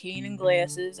walking cane and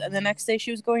glasses, and the next day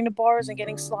she was going to bars and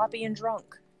getting sloppy and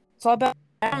drunk. It's all about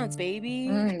balance, baby.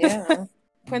 Yeah.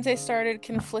 Puente started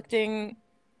conflicting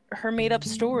her made-up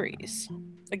stories.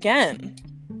 Again,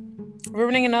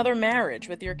 ruining another marriage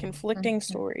with your conflicting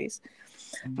stories.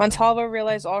 Montalvo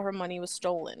realized all her money was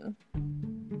stolen.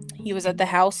 He was at the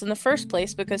house in the first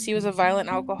place because he was a violent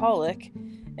alcoholic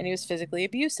and he was physically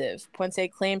abusive. Puente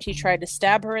claimed he tried to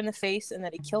stab her in the face and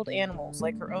that he killed animals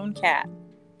like her own cat.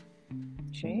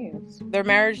 Jeez. Their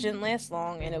marriage didn't last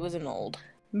long and it was annulled.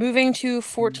 Moving to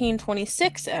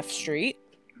 1426 F Street,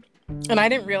 and I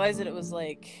didn't realize that it was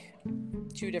like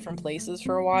 2 different places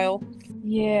for a while.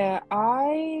 Yeah,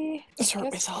 I just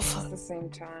hurt myself at the same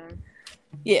time.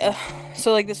 Yeah,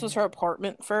 so like this was her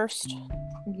apartment first.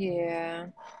 Yeah.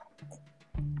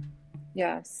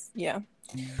 Yes. Yeah.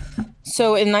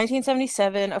 So in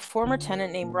 1977, a former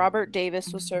tenant named Robert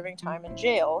Davis was serving time in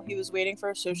jail. He was waiting for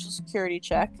a social security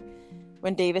check.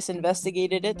 When Davis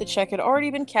investigated it, the check had already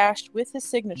been cashed with his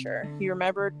signature. He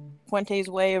remembered Puente's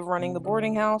way of running the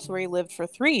boarding house where he lived for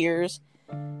 3 years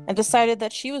and decided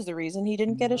that she was the reason he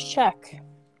didn't get his check.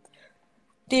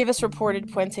 Davis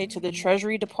reported Puente to the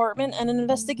Treasury Department and an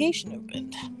investigation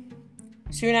opened.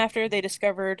 Soon after, they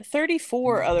discovered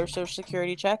 34 other Social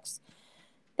Security checks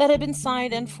that had been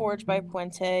signed and forged by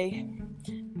Puente,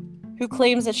 who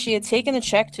claims that she had taken the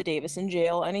check to Davis in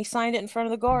jail and he signed it in front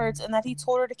of the guards and that he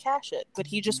told her to cash it, but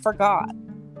he just forgot.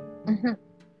 Mm-hmm.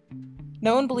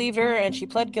 No one believed her, and she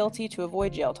pled guilty to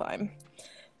avoid jail time.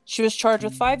 She was charged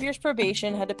with 5 years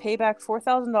probation, had to pay back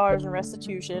 $4,000 in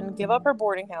restitution, give up her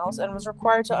boarding house, and was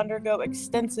required to undergo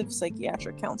extensive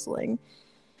psychiatric counseling.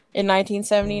 In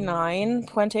 1979,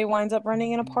 Puente winds up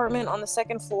renting an apartment on the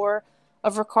second floor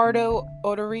of Ricardo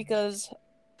Odorica's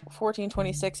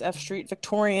 1426 F Street,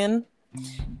 Victorian,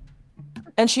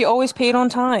 and she always paid on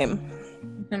time.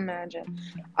 Imagine.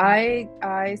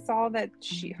 I saw that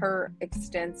her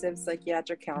extensive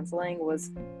psychiatric counseling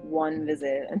was one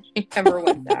visit and she never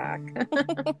went back.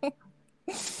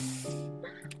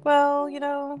 Well, you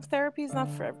know, therapy's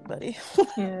not for everybody.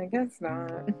 Yeah, I guess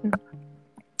not.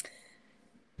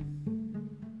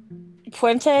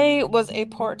 Puente was a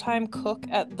part-time cook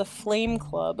at the Flame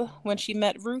Club when she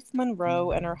met Ruth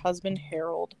Monroe and her husband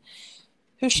Harold,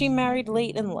 who she married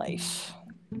late in life.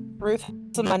 Ruth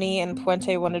had some money, and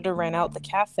Puente wanted to rent out the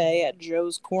cafe at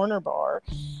Joe's Corner Bar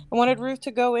and wanted Ruth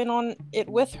to go in on it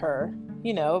with her,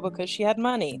 you know, because she had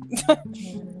money.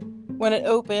 When it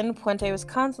opened, Puente was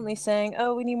constantly saying,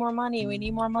 "Oh, we need more money, we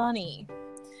need more money."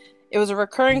 It was a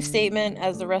recurring statement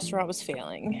as the restaurant was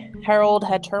failing. Harold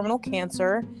had terminal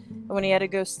cancer, and when he had to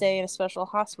go stay in a special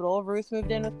hospital, Ruth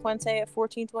moved in with Puente at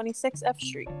 1426 F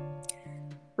Street.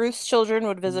 Ruth's children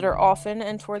would visit her often,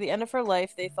 and toward the end of her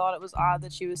life, they thought it was odd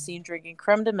that she was seen drinking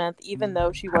creme de menthe, even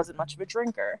though she wasn't much of a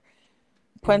drinker.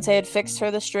 Puente had fixed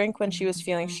her this drink when she was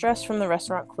feeling stressed from the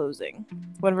restaurant closing.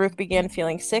 When Ruth began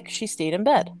feeling sick, she stayed in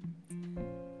bed.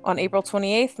 On April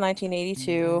 28,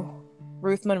 1982,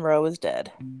 Ruth Monroe was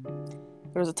dead.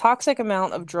 There was a toxic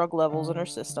amount of drug levels in her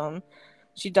system.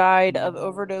 She died of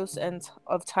overdose and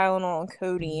of Tylenol and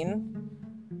codeine,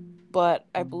 but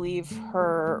I believe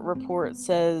her report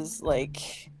says,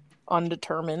 like,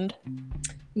 undetermined.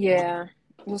 Yeah.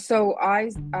 Well, so I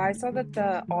saw that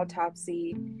the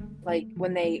autopsy, like,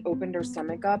 when they opened her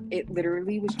stomach up, it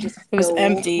literally was just filled. It was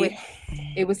empty.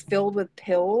 It was filled with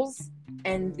pills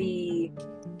and the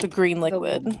green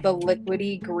liquid. The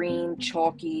liquidy green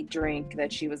chalky drink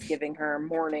that she was giving her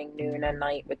morning, noon, and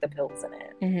night with the pills in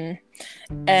it.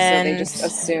 Mm-hmm. And so they just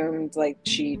assumed, like,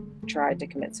 she tried to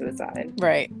commit suicide.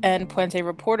 Right. And Puente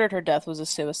reported her death was a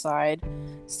suicide,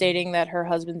 stating that her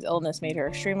husband's illness made her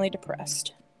extremely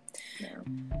depressed. Yeah.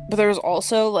 But there was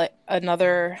also, like,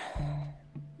 another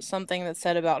something that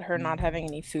said about her not having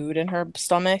any food in her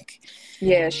stomach.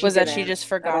 Yeah, that she just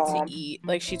forgot to eat.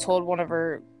 Like, she told one of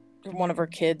her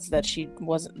kids that she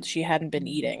hadn't been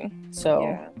eating. So,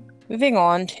 yeah. Moving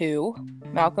on to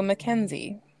Malcolm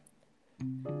Mackenzie,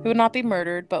 who would not be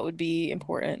murdered but would be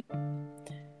important.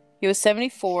 He was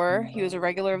 74. He was a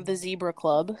regular of the Zebra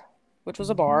Club, which was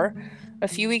a bar. A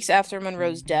few weeks after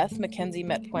Monroe's death, Mackenzie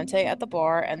met Puente at the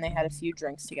bar and they had a few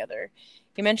drinks together.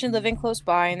 He mentioned living close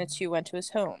by and the two went to his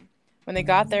home. When they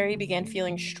got there, he began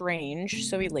feeling strange,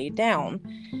 so he laid down.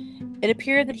 It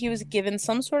appeared that he was given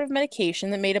some sort of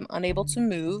medication that made him unable to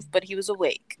move, but he was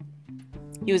awake.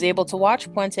 He was able to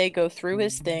watch Puente go through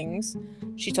his things.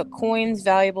 She took coins,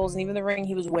 valuables, and even the ring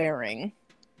he was wearing.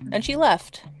 And she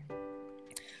left.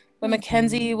 When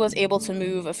Mackenzie was able to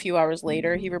move a few hours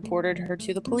later, he reported her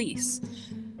to the police.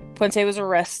 Puente was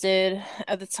arrested.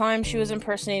 At the time, she was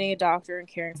impersonating a doctor and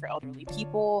caring for elderly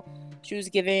people. She was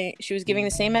giving the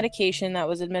same medication that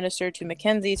was administered to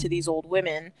Mackenzie to these old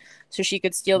women, so she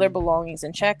could steal their belongings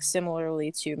and checks,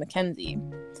 similarly to Mackenzie.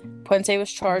 Puente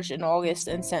was charged in August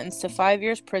and sentenced to 5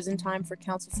 years prison time for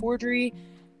counts of forgery,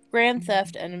 grand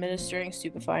theft, and administering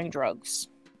stupefying drugs.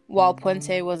 While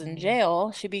Puente was in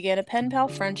jail, she began a pen pal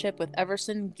friendship with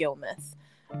Everson Gilmeth,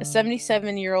 a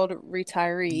 77-year-old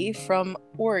retiree from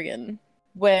Oregon.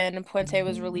 When Puente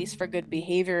was released for good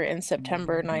behavior in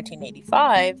September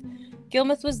 1985,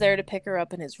 Gilmeth was there to pick her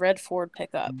up in his red Ford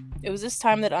pickup. It was this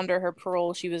time that under her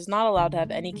parole, she was not allowed to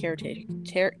have any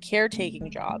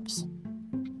caretaking jobs.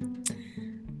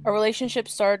 A relationship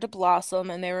started to blossom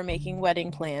and they were making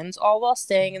wedding plans, all while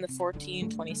staying in the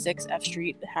 1426 F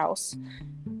Street house,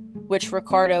 which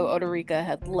Ricardo Odorica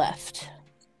had left.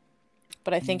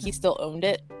 But I think he still owned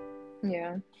it.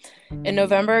 Yeah. In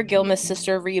November, Gilmeth's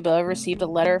sister Reba received a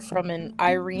letter from an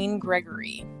Irene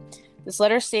Gregory. This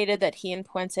letter stated that he and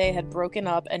Puente had broken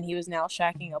up and he was now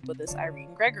shacking up with this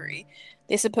Irene Gregory.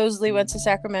 They supposedly went to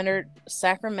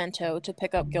Sacramento to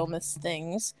pick up Gilmeth's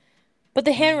things, but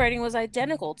the handwriting was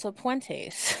identical to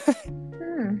Puente's.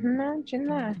 Imagine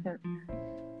that.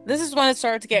 This is when it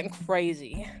started getting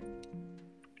crazy.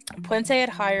 Puente had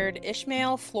hired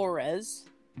Ishmael Flores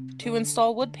to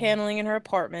install wood paneling in her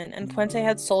apartment, and Puente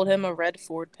had sold him a red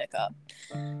Ford pickup.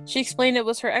 She explained it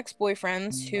was her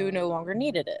ex-boyfriend's who no longer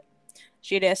needed it.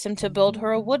 She had asked him to build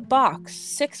her a wood box,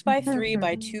 6 by 3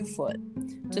 by 2 foot,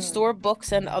 to store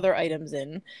books and other items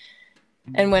in.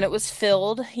 And when it was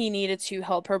filled, he needed to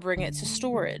help her bring it to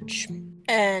storage.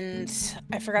 And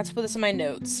I forgot to put this in my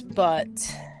notes,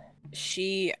 but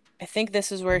I think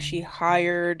this is where she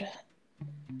hired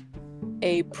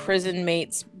a prison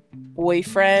mate's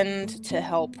boyfriend to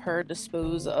help her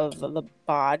dispose of the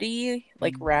body,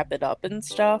 like wrap it up and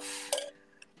stuff.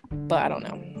 But I don't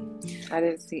know. I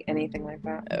didn't see anything like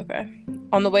that. Okay.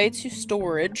 On the way to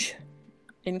storage,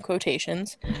 in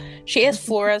quotations, she asked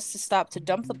Flores to stop to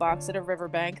dump the box at a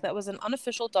riverbank that was an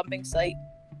unofficial dumping site.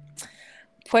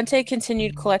 Puente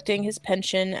continued collecting his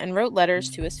pension and wrote letters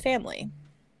to his family.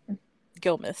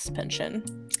 Gilmith's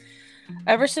pension.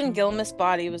 Everson Gilmith's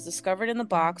body was discovered in the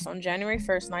box on January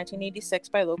 1st, 1986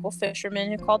 by local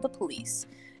fishermen who called the police.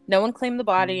 No one claimed the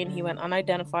body, and he went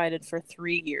unidentified for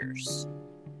 3 years.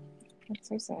 That's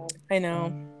so sad. I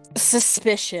know.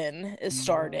 Suspicion is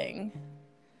starting.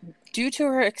 Due to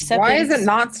her acceptance... Why is it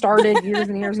not started years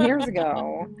and years and years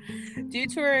ago? Due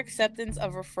to her acceptance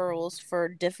of referrals for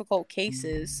difficult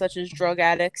cases, such as drug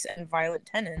addicts and violent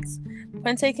tenants,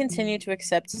 Puente continued to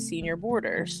accept senior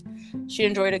boarders. She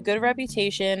enjoyed a good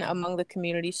reputation among the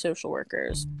community social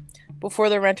workers. Before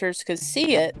the renters could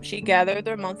see it, she gathered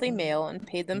their monthly mail and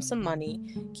paid them some money,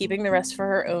 keeping the rest for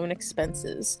her own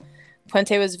expenses.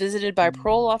 Puente was visited by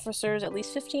parole officers at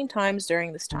least 15 times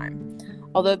during this time.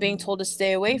 Although being told to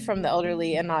stay away from the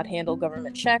elderly and not handle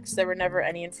government checks, there were never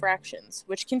any infractions,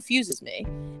 which confuses me.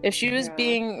 If she was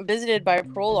being visited by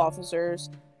parole officers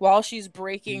while she's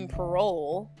breaking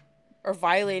parole or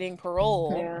violating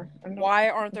parole, why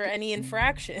aren't there any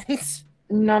infractions?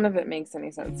 None of it makes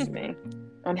any sense to me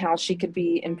on how she could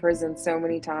be in prison so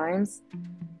many times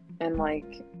and,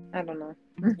 like, I don't know.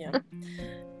 Yeah.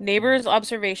 Neighbors'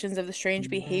 observations of the strange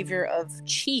behavior of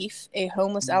Chief, a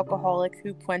homeless alcoholic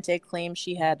who Puente claimed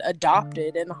she had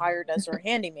adopted and hired as her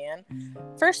handyman,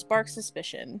 first sparked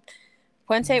suspicion.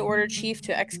 Puente ordered Chief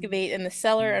to excavate in the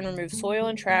cellar and remove soil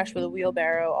and trash with a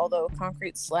wheelbarrow, although a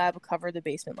concrete slab covered the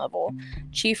basement level.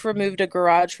 Chief removed a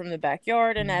garage from the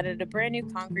backyard and added a brand new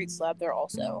concrete slab there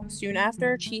also. Soon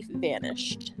after, Chief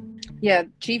vanished. Yeah,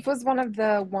 Chief was one of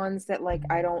the ones that, like,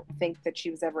 I don't think that she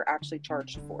was ever actually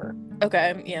charged for.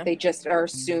 Okay, yeah. They just are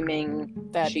assuming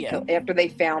that she killed, after they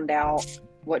found out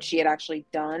what she had actually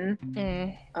done,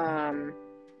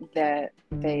 that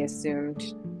they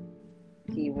assumed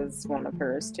he was one of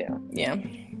hers too. Yeah.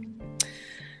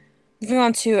 Moving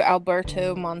on to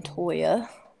Alberto Montoya,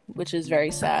 which is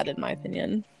very sad in my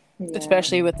opinion,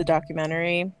 especially with the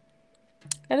documentary.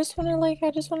 I just want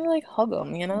to hug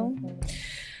him, you know?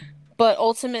 But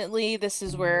ultimately, this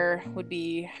is where would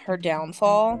be her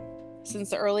downfall.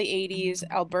 Since the early 80s,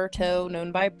 Alberto,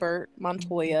 known by Bert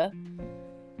Montoya,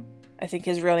 I think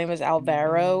his real name was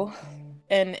Alvaro,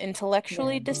 an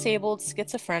intellectually disabled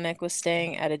schizophrenic, was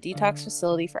staying at a detox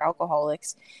facility for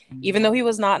alcoholics, even though he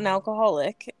was not an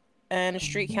alcoholic, and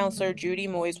street counselor Judy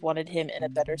Moyes wanted him in a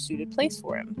better suited place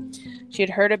for him. She had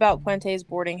heard about Puente's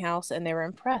boarding house, and they were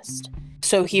impressed.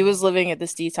 So he was living at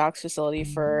this detox facility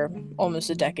for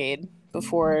almost a decade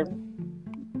before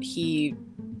he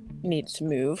needed to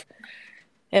move.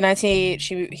 In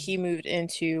 1988, he moved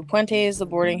into Puente's, the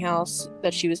boarding house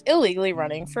that she was illegally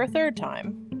running, for a third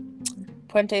time.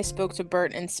 Puente spoke to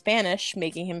Bert in Spanish,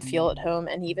 making him feel at home,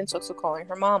 and he even took to calling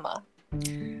her mama.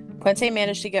 Puente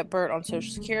managed to get Bert on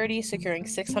Social Security, securing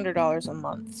 $600 a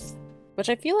month, which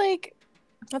I feel like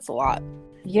that's a lot.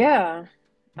 Yeah.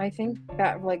 I think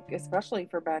that, like, especially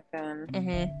for back then.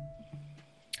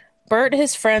 Bert,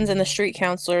 his friends, and the street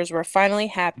counselors were finally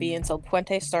happy until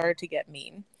Puente started to get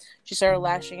mean. She started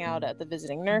lashing out at the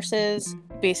visiting nurses,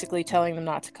 basically telling them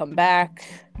not to come back.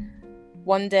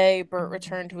 One day, Bert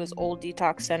returned to his old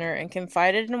detox center and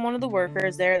confided in one of the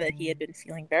workers there that he had been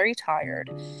feeling very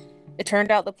tired. It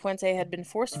turned out that Puente had been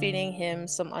force-feeding him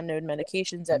some unknown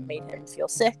medications that made him feel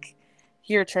sick.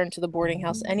 He returned to the boarding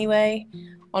house anyway.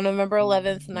 On November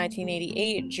 11th,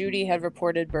 1988, Judy had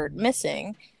reported Bert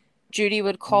missing. Judy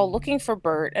would call looking for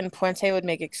Bert, and Puente would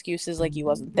make excuses like he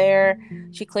wasn't there.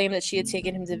 She claimed that she had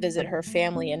taken him to visit her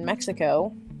family in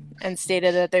Mexico, and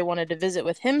stated that they wanted to visit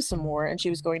with him some more, and she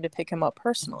was going to pick him up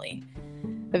personally.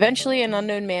 Eventually, an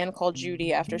unknown man called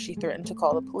Judy after she threatened to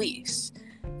call the police.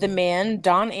 The man,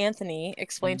 Don Anthony,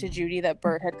 explained to Judy that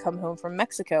Bert had come home from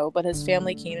Mexico, but his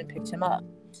family came and picked him up.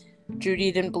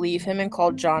 Judy didn't believe him and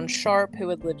called John Sharp, who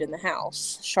had lived in the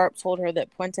house. Sharp told her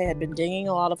that Puente had been digging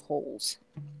a lot of holes.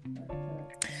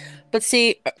 But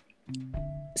see,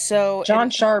 so... John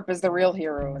Sharp is the real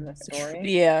hero in this story.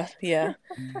 Yeah.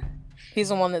 He's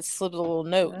the one that slipped a little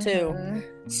note, too.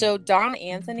 So Don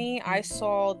Anthony, I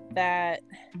saw that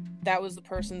was the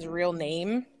person's real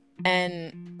name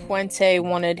And Puente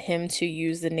wanted him to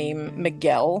use the name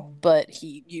Miguel, but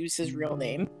he used his real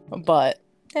name. But,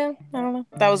 yeah, I don't know.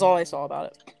 That was all I saw about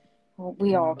it. Well,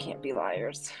 we all can't be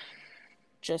liars.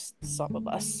 Just some of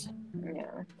us.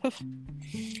 Yeah.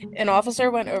 An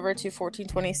officer went over to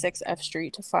 1426 F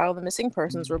Street to file the missing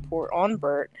persons report on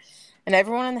Bert, and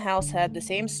everyone in the house had the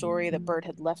same story that Bert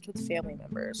had left with family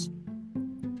members.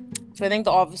 So I think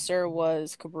the officer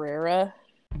was Cabrera.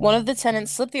 One of the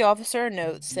tenants slipped the officer a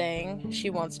note saying, "She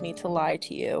wants me to lie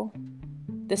to you."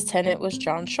 This tenant was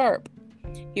John Sharp.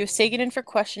 He was taken in for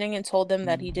questioning and told them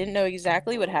that he didn't know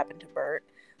exactly what happened to Bert,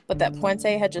 but that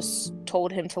Puente had just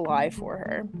told him to lie for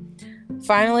her.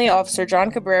 Finally, Officer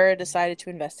John Cabrera decided to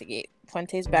investigate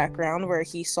Puente's background, where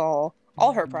he saw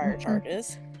all her prior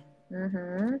charges.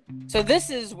 So this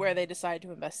is where they decided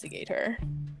to investigate her.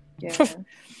 Yeah.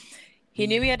 He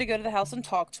knew he had to go to the house and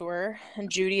talk to her, and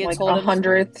Judy had like told him...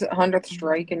 100th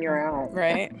strike and you're out.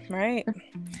 Right.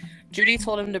 Judy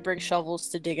told him to bring shovels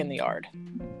to dig in the yard.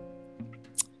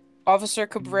 Officer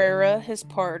Cabrera, his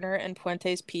partner, and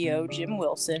Puente's PO, Jim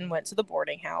Wilson, went to the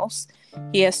boarding house.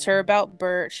 He asked her about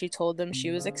Bert. She told them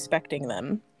she was expecting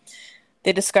them.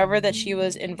 They discovered that she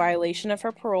was in violation of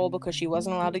her parole because she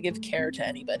wasn't allowed to give care to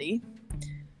anybody.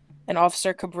 And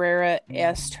Officer Cabrera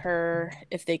asked her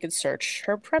if they could search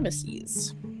her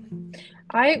premises.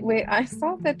 I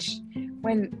saw that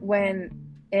when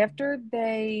after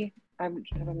they... I'm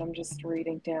just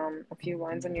reading down a few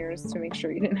lines on yours to make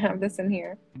sure you didn't have this in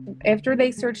here. After they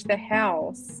searched the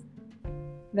house,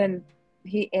 then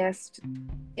he asked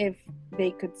if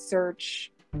they could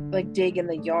search, like, dig in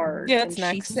the yard. Yeah, that's and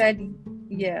next. She said,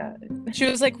 yeah. She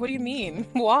was like, "What do you mean?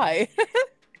 Why?"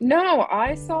 No,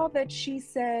 I saw that she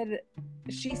said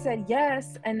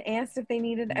yes and asked if they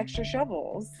needed extra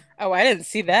shovels. Oh, I didn't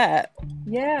see that.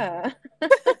 Yeah.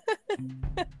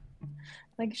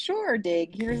 Like, sure,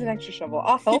 dig. Here's an extra shovel.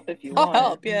 I'll help if you want. I'll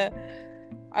help, yeah.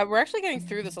 We're actually getting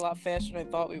through this a lot faster than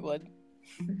I thought we would.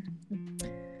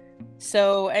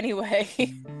 So, anyway,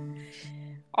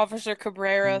 Officer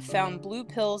Cabrera found blue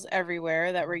pills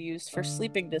everywhere that were used for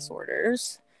sleeping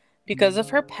disorders. Because of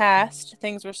her past,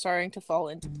 things were starting to fall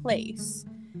into place.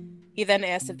 He then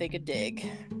asked if they could dig.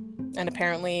 And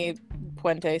apparently,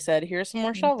 Puente said, "Here's some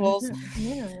more shovels."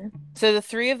 Yeah. So the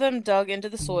three of them dug into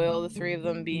the soil, the three of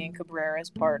them being Cabrera's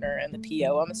partner and the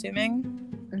PO, I'm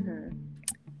assuming.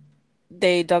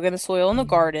 They dug in the soil in the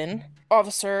garden.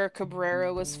 Officer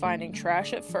Cabrera was finding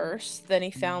trash at first. Then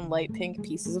he found light pink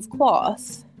pieces of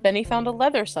cloth. Then he found a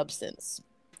leather substance,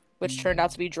 which turned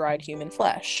out to be dried human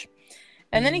flesh.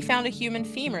 And then he found a human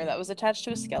femur that was attached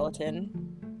to a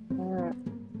skeleton.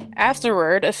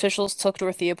 Afterward, officials took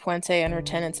Dorothea Puente and her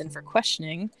tenants in for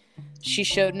questioning. She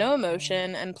showed no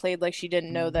emotion and played like she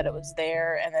didn't know that it was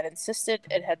there, and that insisted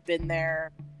it had been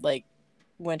there, like,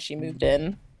 when she moved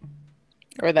in.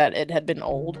 Or that it had been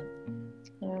old.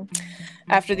 Yeah.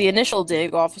 After the initial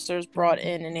dig, officers brought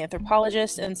in an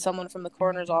anthropologist and someone from the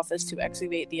coroner's office to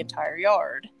excavate the entire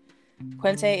yard.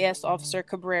 Puente asked Officer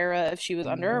Cabrera if she was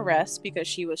under arrest because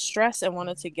she was stressed and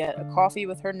wanted to get a coffee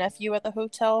with her nephew at the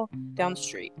hotel down the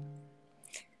street.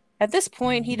 At this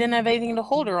point, he didn't have anything to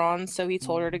hold her on, so he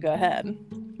told her to go ahead.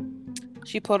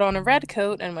 She put on a red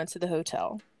coat and went to the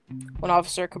hotel. When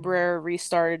Officer Cabrera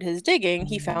restarted his digging,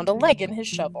 he found a leg in his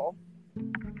shovel.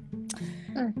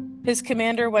 His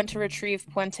commander went to retrieve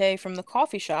Puente from the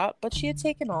coffee shop, but she had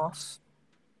taken off.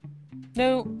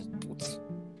 No...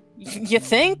 You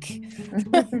think?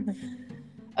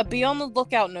 A be on the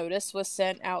lookout notice was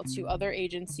sent out to other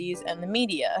agencies and the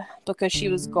media. Because she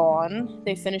was gone,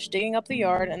 they finished digging up the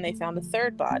yard and they found a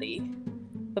third body.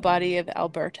 The body of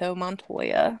Alberto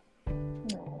Montoya.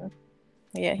 Aww.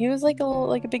 Yeah, he was like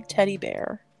a big teddy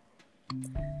bear.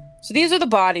 So these are the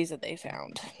bodies that they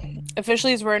found.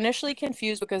 Officials were initially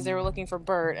confused because they were looking for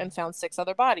Bert and found 6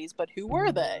 other bodies, but who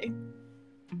were they?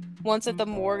 Once at the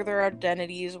morgue, their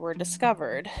identities were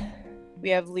discovered.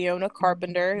 We have Leona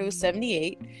Carpenter, who was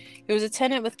 78, who was a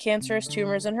tenant with cancerous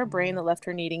tumors in her brain that left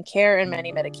her needing care and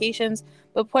many medications,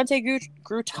 but Puente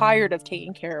grew tired of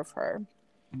taking care of her.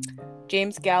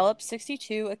 James Gallup,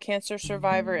 62, a cancer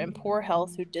survivor in poor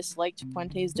health who disliked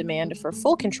Puente's demand for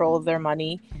full control of their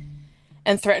money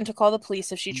and threatened to call the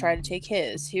police if she tried to take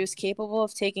his. He was capable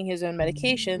of taking his own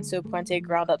medication, so Puente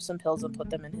ground up some pills and put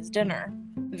them in his dinner.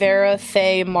 Vera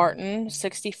Faye Martin,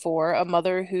 64, a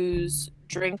mother whose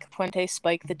drink Puente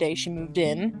spiked the day she moved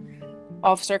in.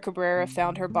 Officer Cabrera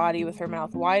found her body with her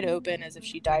mouth wide open as if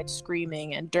she died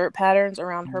screaming, and dirt patterns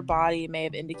around her body may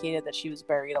have indicated that she was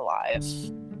buried alive.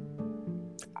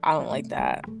 I don't like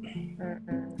that.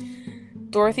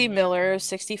 Dorothy Miller,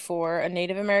 64, a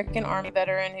Native American Army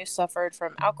veteran who suffered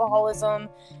from alcoholism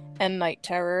and night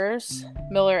terrors.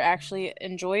 Miller actually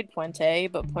enjoyed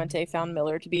Puente, but Puente found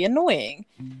Miller to be annoying.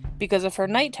 Because of her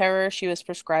night terror, she was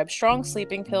prescribed strong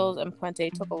sleeping pills, and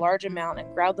Puente took a large amount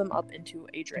and ground them up into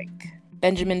a drink.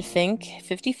 Benjamin Fink,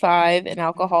 55, an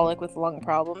alcoholic with lung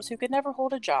problems who could never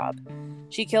hold a job.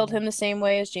 She killed him the same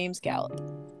way as James Gallup.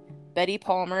 Betty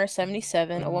Palmer,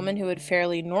 77, a woman who had a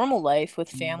fairly normal life with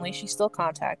family she still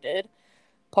contacted.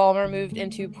 Palmer moved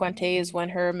into Puente's when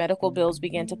her medical bills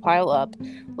began to pile up.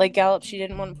 Like Gallup, she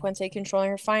didn't want Puente controlling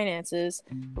her finances,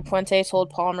 but Puente told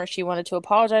Palmer she wanted to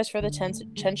apologize for the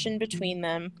tension between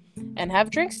them and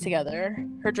have drinks together.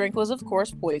 Her drink was, of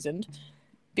course, poisoned.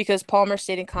 Because Palmer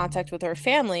stayed in contact with her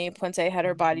family, Puente had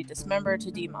her body dismembered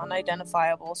to deem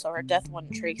unidentifiable, so her death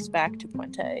wasn't traced back to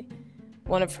Puente.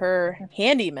 One of her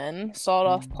handymen sawed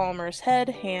off Palmer's head,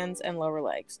 hands, and lower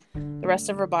legs. The rest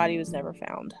of her body was never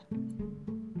found.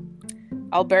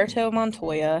 Alberto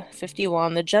Montoya,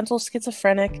 51, the gentle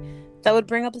schizophrenic that would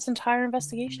bring up this entire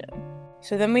investigation.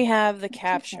 So then we have the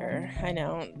capture. I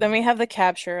know. Then we have the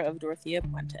capture of Dorothea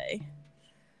Puente.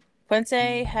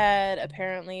 Puente had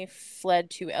apparently fled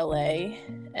to LA,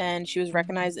 and she was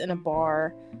recognized in a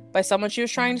bar by someone she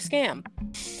was trying to scam.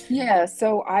 Yeah,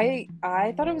 so I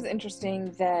thought it was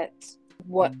interesting that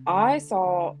what I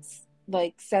saw,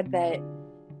 like, said that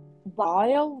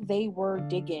while they were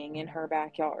digging in her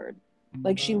backyard,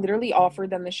 like, she literally offered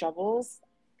them the shovels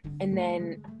and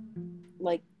then,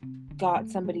 like, got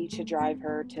somebody to drive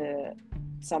her to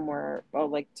somewhere, or,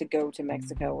 like, to go to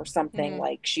Mexico or something. Mm-hmm.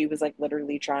 Like, she was, like,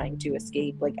 literally trying to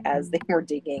escape, like, as they were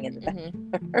digging in the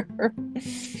backyard.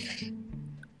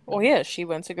 Well, yeah, she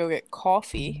went to go get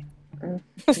coffee.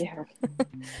 Yeah.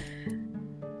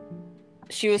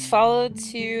 She was followed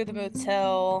to the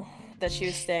motel that she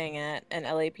was staying at, and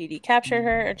LAPD captured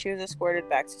her, and she was escorted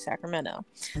back to Sacramento.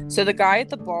 So the guy at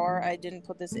the bar, I didn't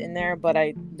put this in there, but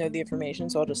I know the information,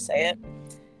 so I'll just say it.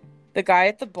 The guy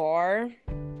at the bar,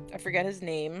 I forget his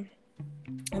name,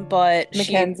 but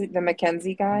the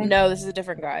Mackenzie guy? No, this is a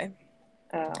different guy.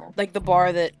 Oh. Like the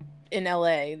bar that in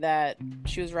LA that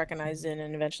she was recognized in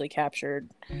and eventually captured.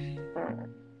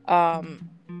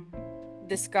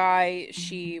 This guy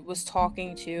she was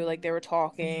talking to, like, they were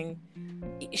talking.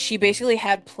 She basically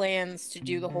had plans to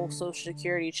do the whole Social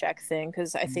Security check thing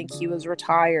because I think he was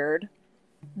retired.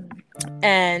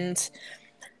 And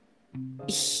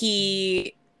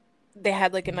they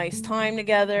had, like, a nice time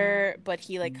together, but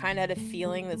he, like, kind of had a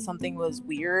feeling that something was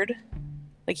weird.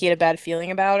 Like, he had a bad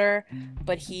feeling about her,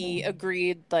 but he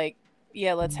agreed, like,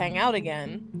 yeah, let's hang out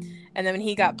again. And then when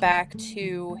he got back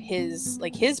to his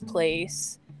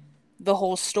place, the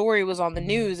whole story was on the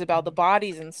news about the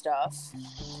bodies and stuff,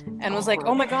 and was like,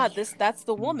 oh my god, that's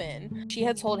the woman. She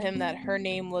had told him that her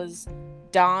name was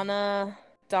Donna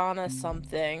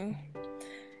something,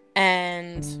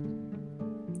 and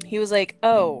he was like,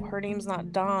 oh, her name's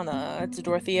not Donna, it's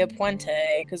Dorothea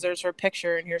Puente, because there's her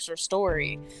picture and here's her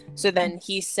story. So then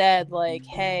he said, like,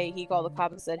 hey, he called the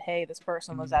cops and said, hey, this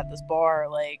person was at this bar,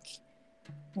 like,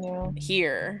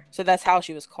 here. So that's how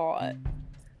she was caught.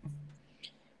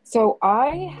 So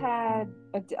I had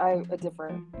a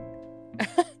different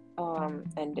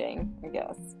ending, I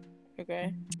guess.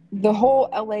 Okay. The whole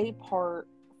LA part,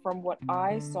 from what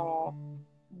I saw,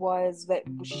 was that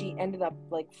she ended up,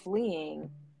 like, fleeing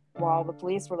while the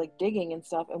police were, like, digging and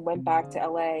stuff, and went back to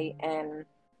LA, and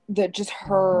that just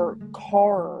her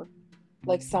car,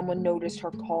 like, someone noticed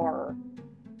her car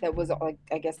that was, like,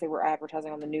 I guess they were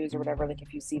advertising on the news or whatever, like,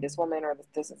 if you see this woman, or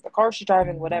this is the car she's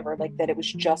driving, whatever, like, that it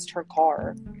was just her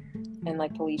car, and,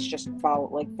 like, police just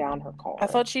found her car. I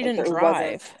thought she like, didn't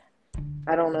drive.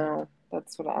 I don't know.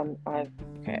 That's what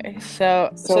Okay,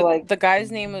 so like, the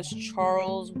guy's name was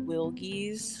Charles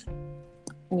Wilgies.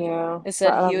 Yeah. It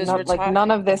said he was like, none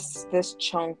of this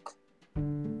chunk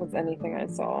was anything I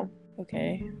saw.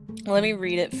 Okay. Let me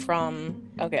read it from...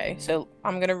 Okay, so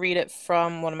I'm going to read it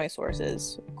from one of my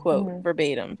sources. Quote,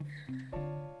 verbatim.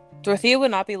 Dorothea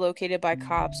would not be located by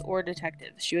cops or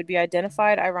detectives. She would be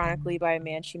identified, ironically, by a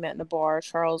man she met in a bar,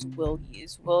 Charles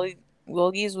Wilgies.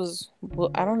 Wilgies was...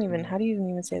 I don't even... How do you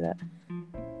even say that?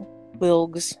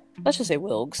 Wilgs. Let's just say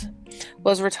Wilgs.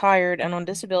 Was retired and on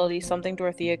disability, something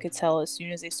Dorothea could tell as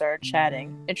soon as they started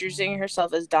chatting. Introducing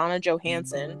herself as Donna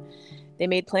Johansson, they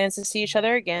made plans to see each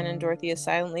other again, and Dorothea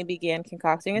silently began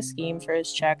concocting a scheme for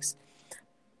his checks.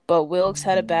 But Wilkes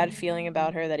had a bad feeling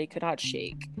about her that he could not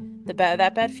shake.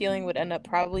 That bad feeling would end up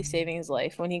probably saving his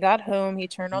life. When he got home, he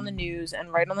turned on the news,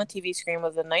 and right on the TV screen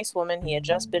was a nice woman he had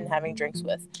just been having drinks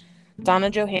with.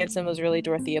 Donna Johansson was really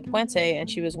Dorothea Puente, and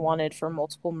she was wanted for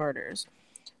multiple murders.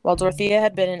 While Dorothea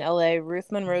had been in LA,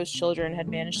 Ruth Monroe's children had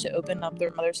managed to open up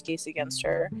their mother's case against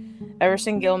her.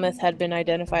 Everson Gilmith had been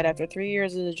identified after 3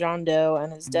 years as a John Doe,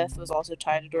 and his death was also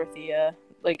tied to Dorothea.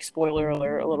 Like, spoiler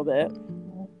alert, a little bit.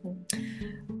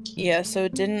 Yeah, so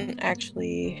it didn't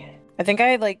actually... I think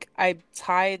I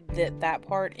tied that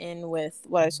part in with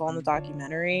what I saw in the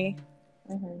documentary.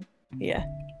 Mm-hmm. Yeah.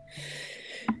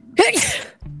 Bless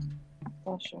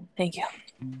you. Thank you.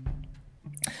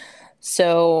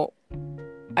 So,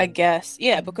 I guess,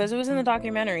 yeah, because it was in the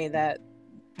documentary that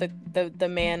the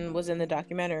man was in the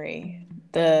documentary,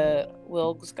 the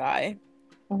Wilkes guy.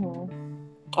 Mm-hmm.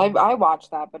 I watched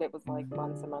that, but it was like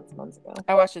months and months and months ago.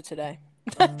 I watched it today.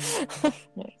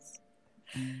 Nice.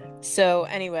 So,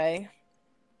 anyway,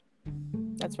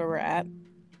 that's where we're at.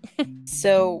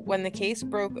 So, when the case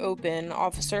broke open,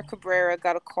 Officer Cabrera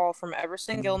got a call from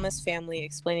Everson Gilmith's family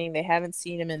explaining they haven't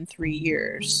seen him in 3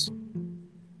 years.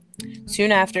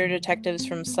 Soon after, detectives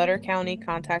from Sutter County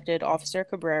contacted Officer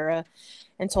Cabrera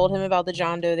and told him about the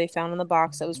John Doe they found in the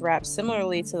box that was wrapped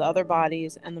similarly to the other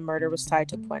bodies, and the murder was tied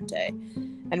to Puente.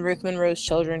 And Ruth Monroe's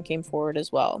children came forward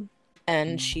as well.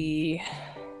 And she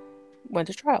went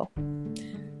to trial.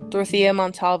 Dorothea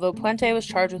Montalvo Puente was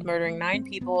charged with murdering 9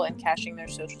 people and cashing their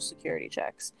Social Security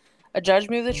checks. A judge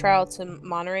moved the trial to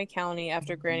Monterey County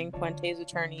after granting Puente's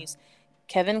attorneys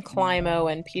Kevin Climo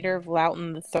and Peter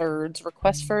Vlouten III's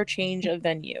request for a change of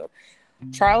venue.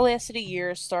 Trial lasted a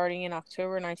year, starting in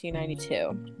October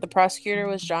 1992. The prosecutor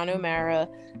was John O'Mara,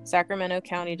 Sacramento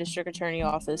County District Attorney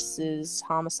Office's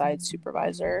homicide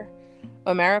supervisor.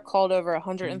 O'Mara called over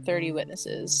 130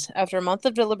 witnesses. After a month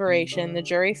of deliberation, the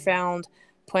jury found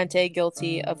Puente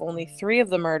guilty of only 3 of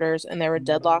the murders, and they were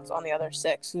deadlocked on the other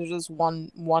 6. There's just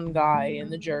one guy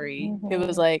in the jury who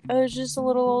was like, "Oh, it's just a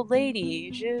little old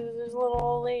lady. She was a little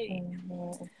old lady."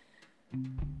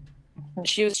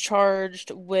 She was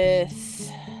charged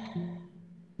with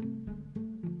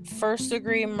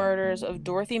first-degree murders of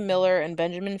Dorothy Miller and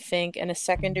Benjamin Fink, and a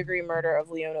second-degree murder of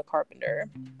Leona Carpenter.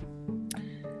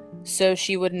 So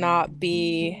she would not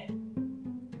be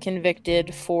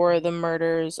convicted for the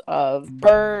murders of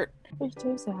Bert. It's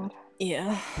so sad.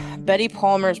 Yeah. Betty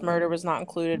Palmer's murder was not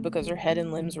included because her head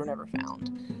and limbs were never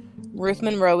found. Ruth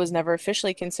Monroe was never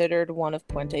officially considered one of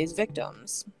Puente's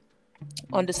victims.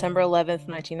 On December 11th,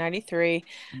 1993,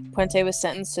 Puente was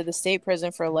sentenced to the state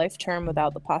prison for a life term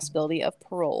without the possibility of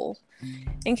parole.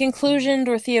 In conclusion,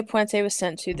 Dorothea Puente was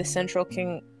sent to the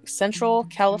Central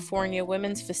California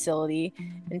Women's Facility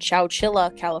in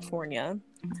Chowchilla, California.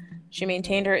 She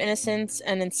maintained her innocence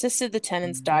and insisted the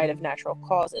tenants died of natural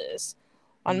causes.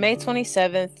 On May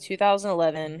 27,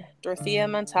 2011, Dorothea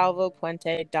Montalvo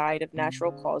Puente died of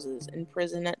natural causes in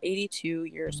prison at 82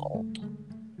 years old.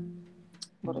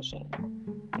 What a shame.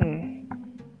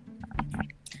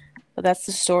 But that's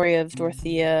the story of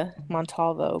Dorothea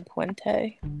Montalvo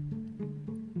Puente.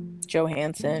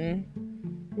 Johansson.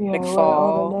 Yeah,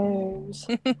 McFall.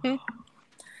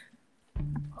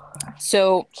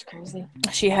 So it's crazy.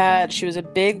 She was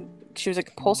a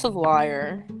compulsive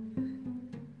liar.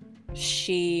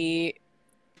 She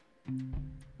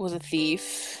was a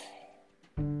thief.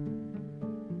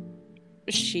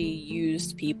 She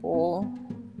used people.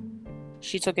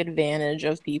 She took advantage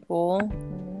of people.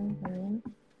 Mm-hmm.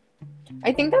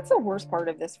 I think that's the worst part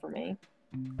of this for me.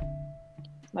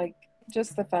 Like,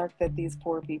 just the fact that these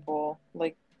poor people,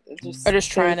 like, are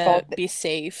just trying to be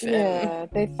safe. Yeah,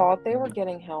 they thought they were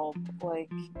getting help.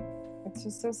 Like, it's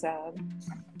just so sad.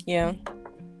 Yeah.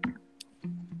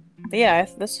 But yeah,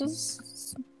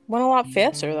 this went a lot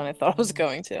faster than I thought it was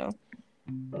going to.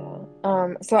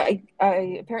 Yeah. So I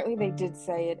apparently they did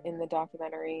say it in the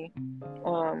documentary.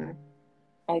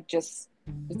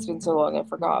 It's been so long I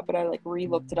forgot, but I like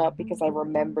re-looked it up because I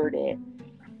remembered it.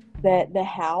 That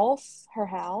her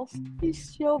house is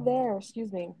still there.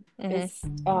 Excuse me.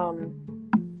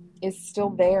 Is still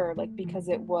there, like, because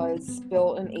it was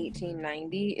built in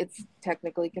 1890. It's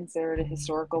technically considered a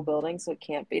historical building, so it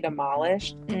can't be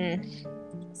demolished.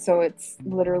 So it's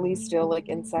literally still like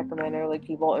in Sacramento, like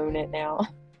people own it now.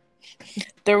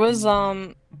 There's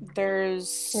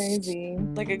crazy,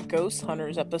 like a Ghost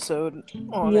Hunters episode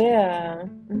on it. Yeah.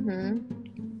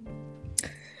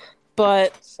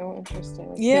 But so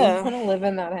interesting. Yeah, I want to live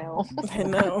in that house. I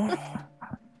know.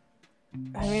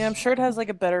 I mean, I'm sure it has like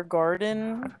a better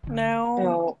garden now.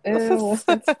 Oh, ew.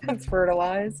 It's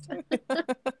fertilized.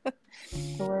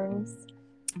 Gross.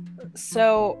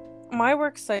 So, my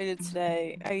works cited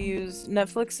today, I used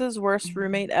Netflix's Worst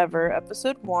Roommate Ever,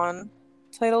 episode 1,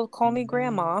 titled Call Me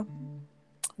Grandma.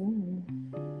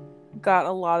 Got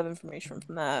a lot of information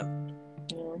from that.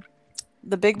 Yeah.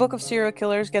 The Big Book of Serial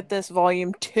Killers, get this,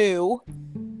 volume 2.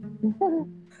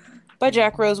 by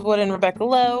Jack Rosewood and Rebecca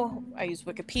Lowe. I used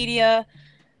Wikipedia.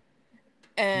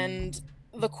 And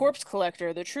The Corpse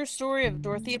Collector, The True Story of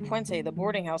Dorothea Puente, the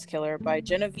Boarding House Killer by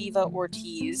Genevieve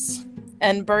Ortiz.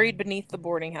 And Buried Beneath the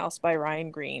Boarding House by Ryan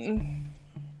Green.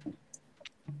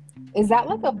 Is that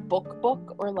like a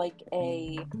book or like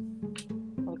a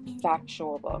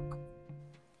factual book?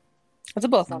 It's a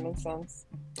book. Does that make sense?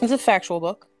 It's a factual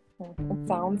book. It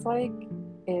sounds like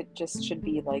it just should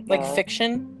be like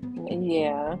fiction.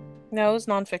 Yeah. No, it was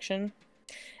nonfiction.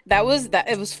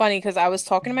 It was funny because I was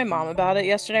talking to my mom about it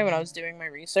yesterday when I was doing my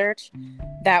research.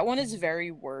 That one is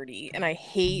very wordy, and I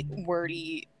hate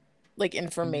wordy, like,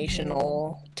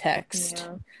 informational text.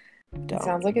 Yeah. It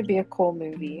sounds like it'd be a cool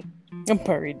movie. I'm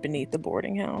Buried Beneath the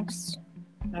Boarding House.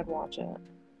 I'd watch it.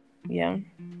 Yeah.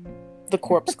 The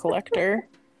Corpse Collector.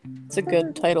 It's a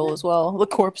good title as well. The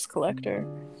Corpse Collector.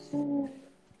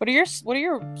 What are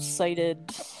your cited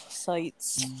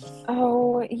sites?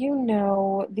 Oh,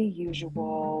 the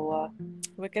usual.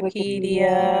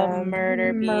 Wikipedia,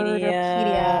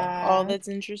 Murderpedia,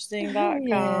 allthat'sinteresting.com.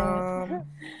 Yeah.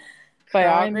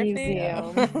 Biography?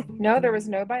 Museum. No, there was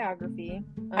no biography.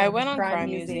 I went on Crime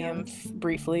Museum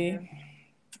briefly.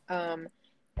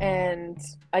 And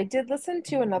I did listen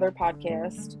to another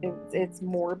podcast. It's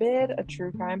Morbid, a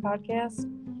true crime podcast.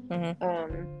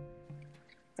 Mm-hmm.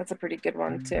 That's a pretty good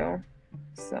one too.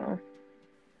 So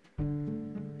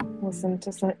listen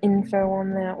to some info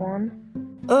on that one.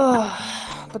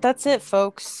 But that's it,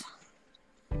 folks.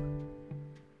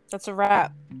 That's a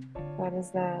wrap. That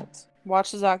is that.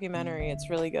 Watch the documentary.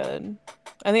 It's really good.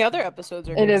 And the other episodes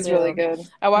are good. It is too. really good.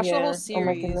 I watched the whole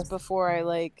series before I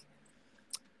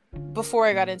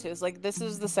got into it. It's like, this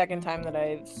is the second time that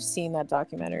I've seen that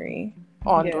documentary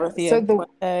on Dorothea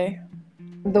Puente.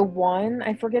 The one,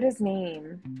 I forget his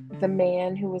name, the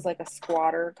man who was like a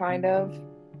squatter, kind of.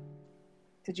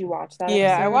 Did you watch that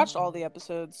episode? I watched all the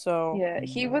episodes, so... Yeah,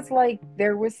 he was like,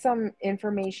 there was some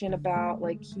information about,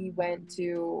 like, he went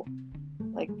to,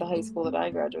 like, the high school that I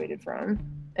graduated from,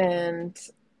 and...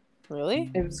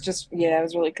 Really? It was just, it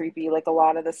was really creepy. Like, a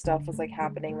lot of the stuff was, like,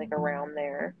 happening, like, around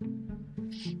there.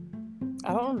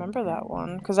 I don't remember that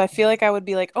one, because I feel like I would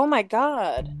be like, oh my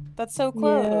god, that's so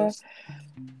close. Yeah.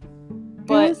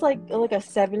 But he was, like a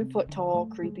 7-foot tall,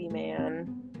 creepy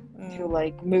man who,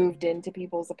 like, moved into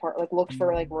people's apartment, like, looked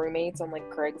for, like, roommates on, like,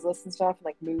 Craigslist and stuff, and,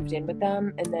 like, moved in with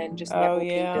them, and then just never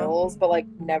paid bills, but, like,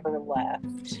 never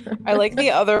left. I like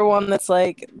the other one that's,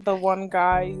 like, the one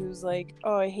guy who's like,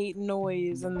 oh, I hate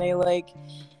noise, and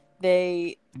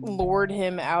they lured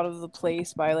him out of the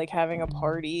place by, like, having a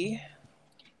party.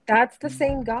 That's the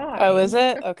same guy. Oh, is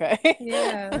it? Okay.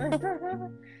 Yeah.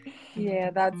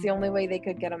 Yeah, that's the only way they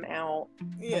could get him out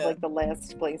of, like, the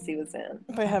last place he was in.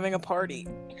 By having a party.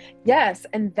 Yes,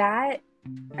 and that,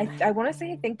 I want to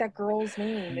say, I think that girl's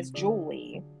name is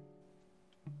Julie.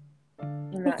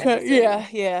 Okay,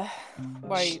 yeah.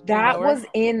 Why? That was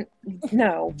in,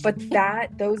 no, but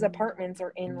those apartments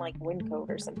are in, like, Wyncote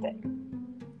or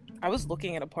something. I was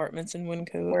looking at apartments in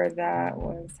Wyncote. Where that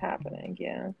was happening,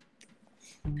 yeah.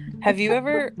 Have you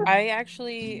ever, I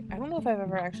don't know if I've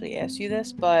ever actually asked you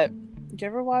this, but did you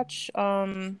ever watch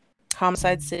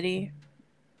Homicide City?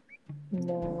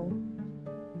 No.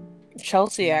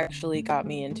 Chelsea actually got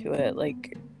me into it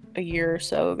like a year or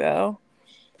so ago.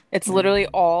 It's literally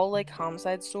all like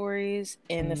homicide stories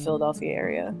in the Philadelphia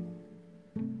area.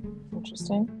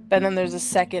 Interesting. And then there's a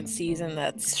second season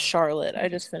that's Charlotte. I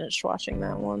just finished watching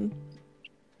that one.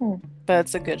 But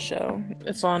it's a good show.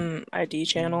 It's on ID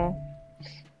channel.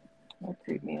 That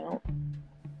creeped me out.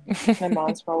 My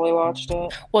mom's probably watched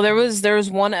it. Well, there was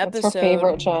one episode. That's her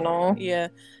favorite channel. Yeah,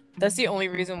 that's the only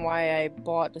reason why I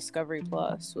bought Discovery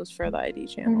Plus was for the ID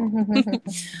channel.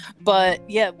 But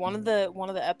yeah, one of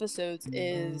the episodes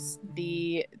is do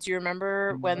you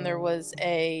remember when there was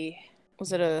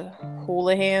it a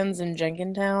Hula Hands in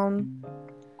Jenkintown?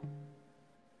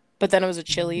 But then it was a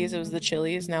Chili's. It was the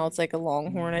Chili's. Now it's like a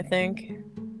Longhorn, I think.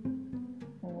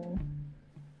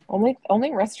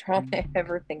 Only restaurant I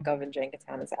ever think of in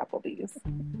Jenkintown is Applebee's.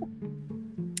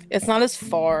 It's not as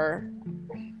far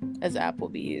as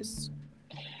Applebee's.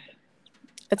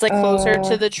 It's like closer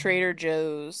to the Trader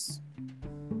Joe's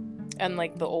and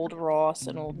like the Old Ross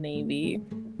and Old Navy.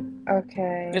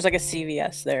 Okay. There's like a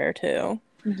CVS there too.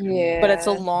 Yeah. But it's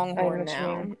a Longhorn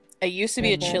now. It used to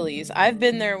be a Chili's. I've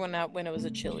been there when it was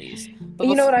a Chili's. But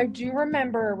you know what? I do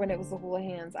remember when it was the Hula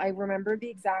Hands. I remember the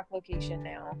exact location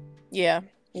now. Yeah.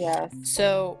 Yes.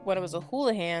 So when it was a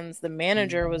Hula Hands, the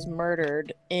manager was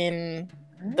murdered in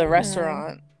the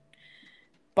restaurant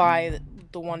by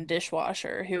the one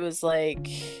dishwasher who was like,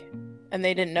 and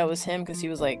they didn't know it was him because he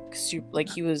was like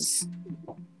he was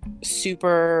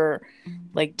super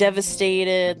like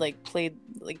devastated, like played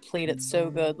it so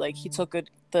good. Like he took good.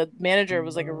 The manager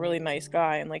was like a really nice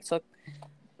guy and like took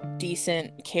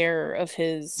decent care of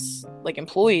his like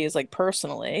employees like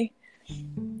personally.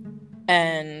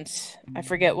 And I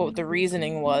forget what the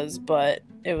reasoning was, but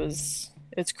it's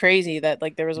crazy that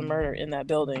like there was a murder in that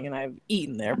building and I've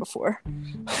eaten there before.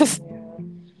 Yeah.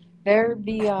 There,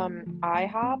 the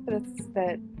IHOP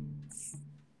that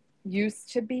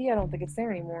used to be, I don't think it's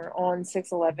there anymore, on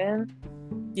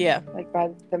 611, Yeah, like by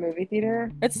the movie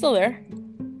theater. it's still there.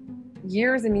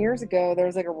 Years and years ago, there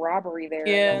was like a robbery there, and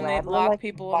the Yeah, and they'd robber lock like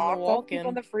people in the locked all the people in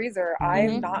walk-in. the freezer. I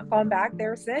have not gone back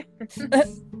there since.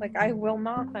 Like, I will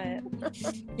not.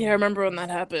 Yeah, I remember when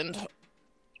that happened.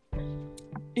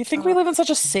 You think we live in such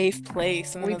a safe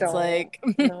place, and then We it's don't. like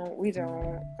No, we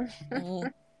don't.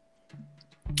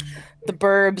 the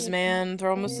burbs, man. They're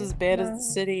almost as bad as No, the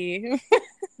city.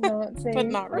 not safe. But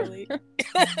not really.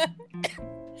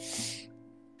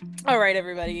 All right,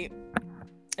 everybody.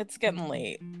 It's getting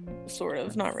late. Sort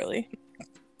of. Not really.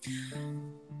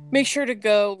 Make sure to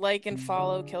go like and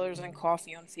follow Killers and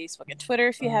Coffee on Facebook and Twitter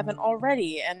if you haven't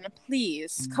already. And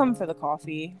please come for the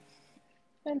coffee.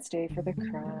 And stay for the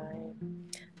crime.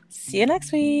 See you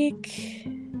next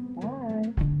week.